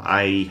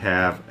 I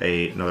have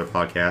another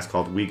podcast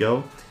called We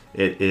Go.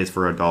 It is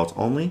for adults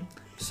only.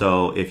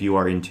 So if you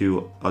are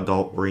into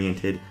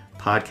adult-oriented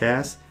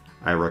podcasts,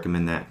 I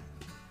recommend that.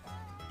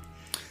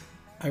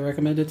 I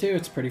recommend it too.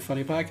 It's a pretty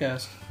funny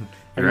podcast.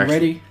 Are you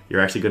ready? You're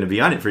actually going to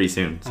be on it pretty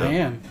soon. So. I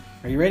am.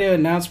 Are you ready to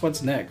announce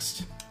what's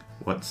next?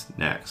 What's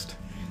next?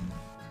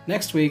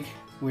 Next week,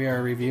 we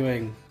are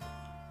reviewing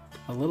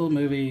a little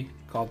movie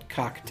called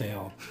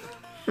Cocktail,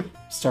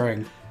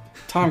 starring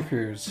Tom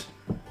Cruise.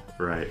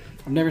 Right.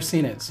 I've never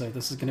seen it, so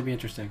this is going to be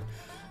interesting.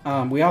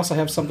 We also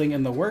have something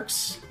in the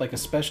works, like a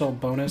special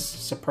bonus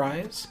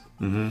surprise.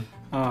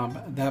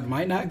 That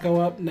might not go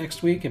up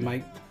next week. It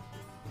might.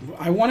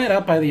 I want it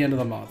up by the end of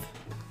the month.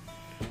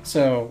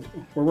 So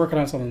we're working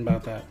on something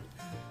about that.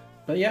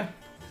 But yeah,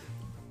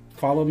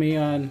 follow me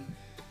on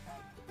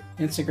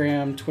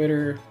Instagram,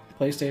 Twitter,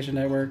 PlayStation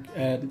Network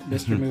at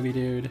Mr. Movie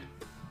Dude.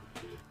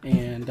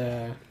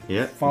 And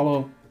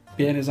follow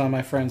Ben is on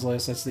my friends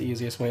list. That's the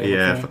easiest way.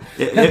 Yeah,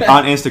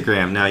 on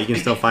Instagram. Now you can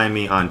still find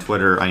me on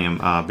Twitter. I am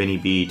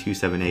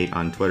BennyB278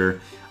 on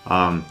Twitter.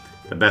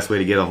 The best way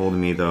to get a hold of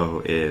me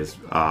though is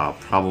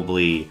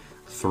probably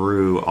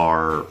through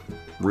our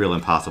Real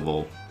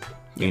Impossible,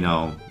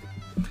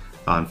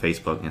 on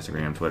Facebook,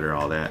 Instagram, Twitter,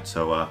 all that.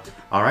 So,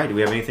 all right. Do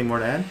we have anything more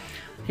to add?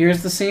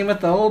 Here's the scene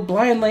with the old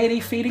blind lady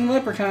feeding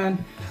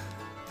Leprechaun.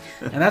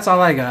 And that's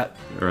all I got.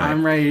 Right.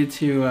 I'm ready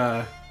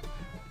to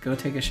go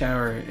take a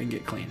shower and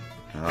get clean.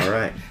 All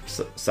right.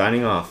 So,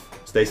 signing off.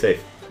 Stay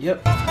safe.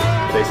 Yep.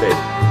 Stay safe.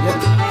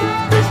 Yep.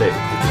 Stay safe.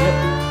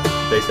 Yep.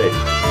 Stay safe.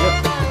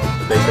 Yep.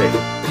 Stay safe.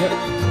 Yep.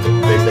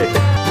 Stay safe.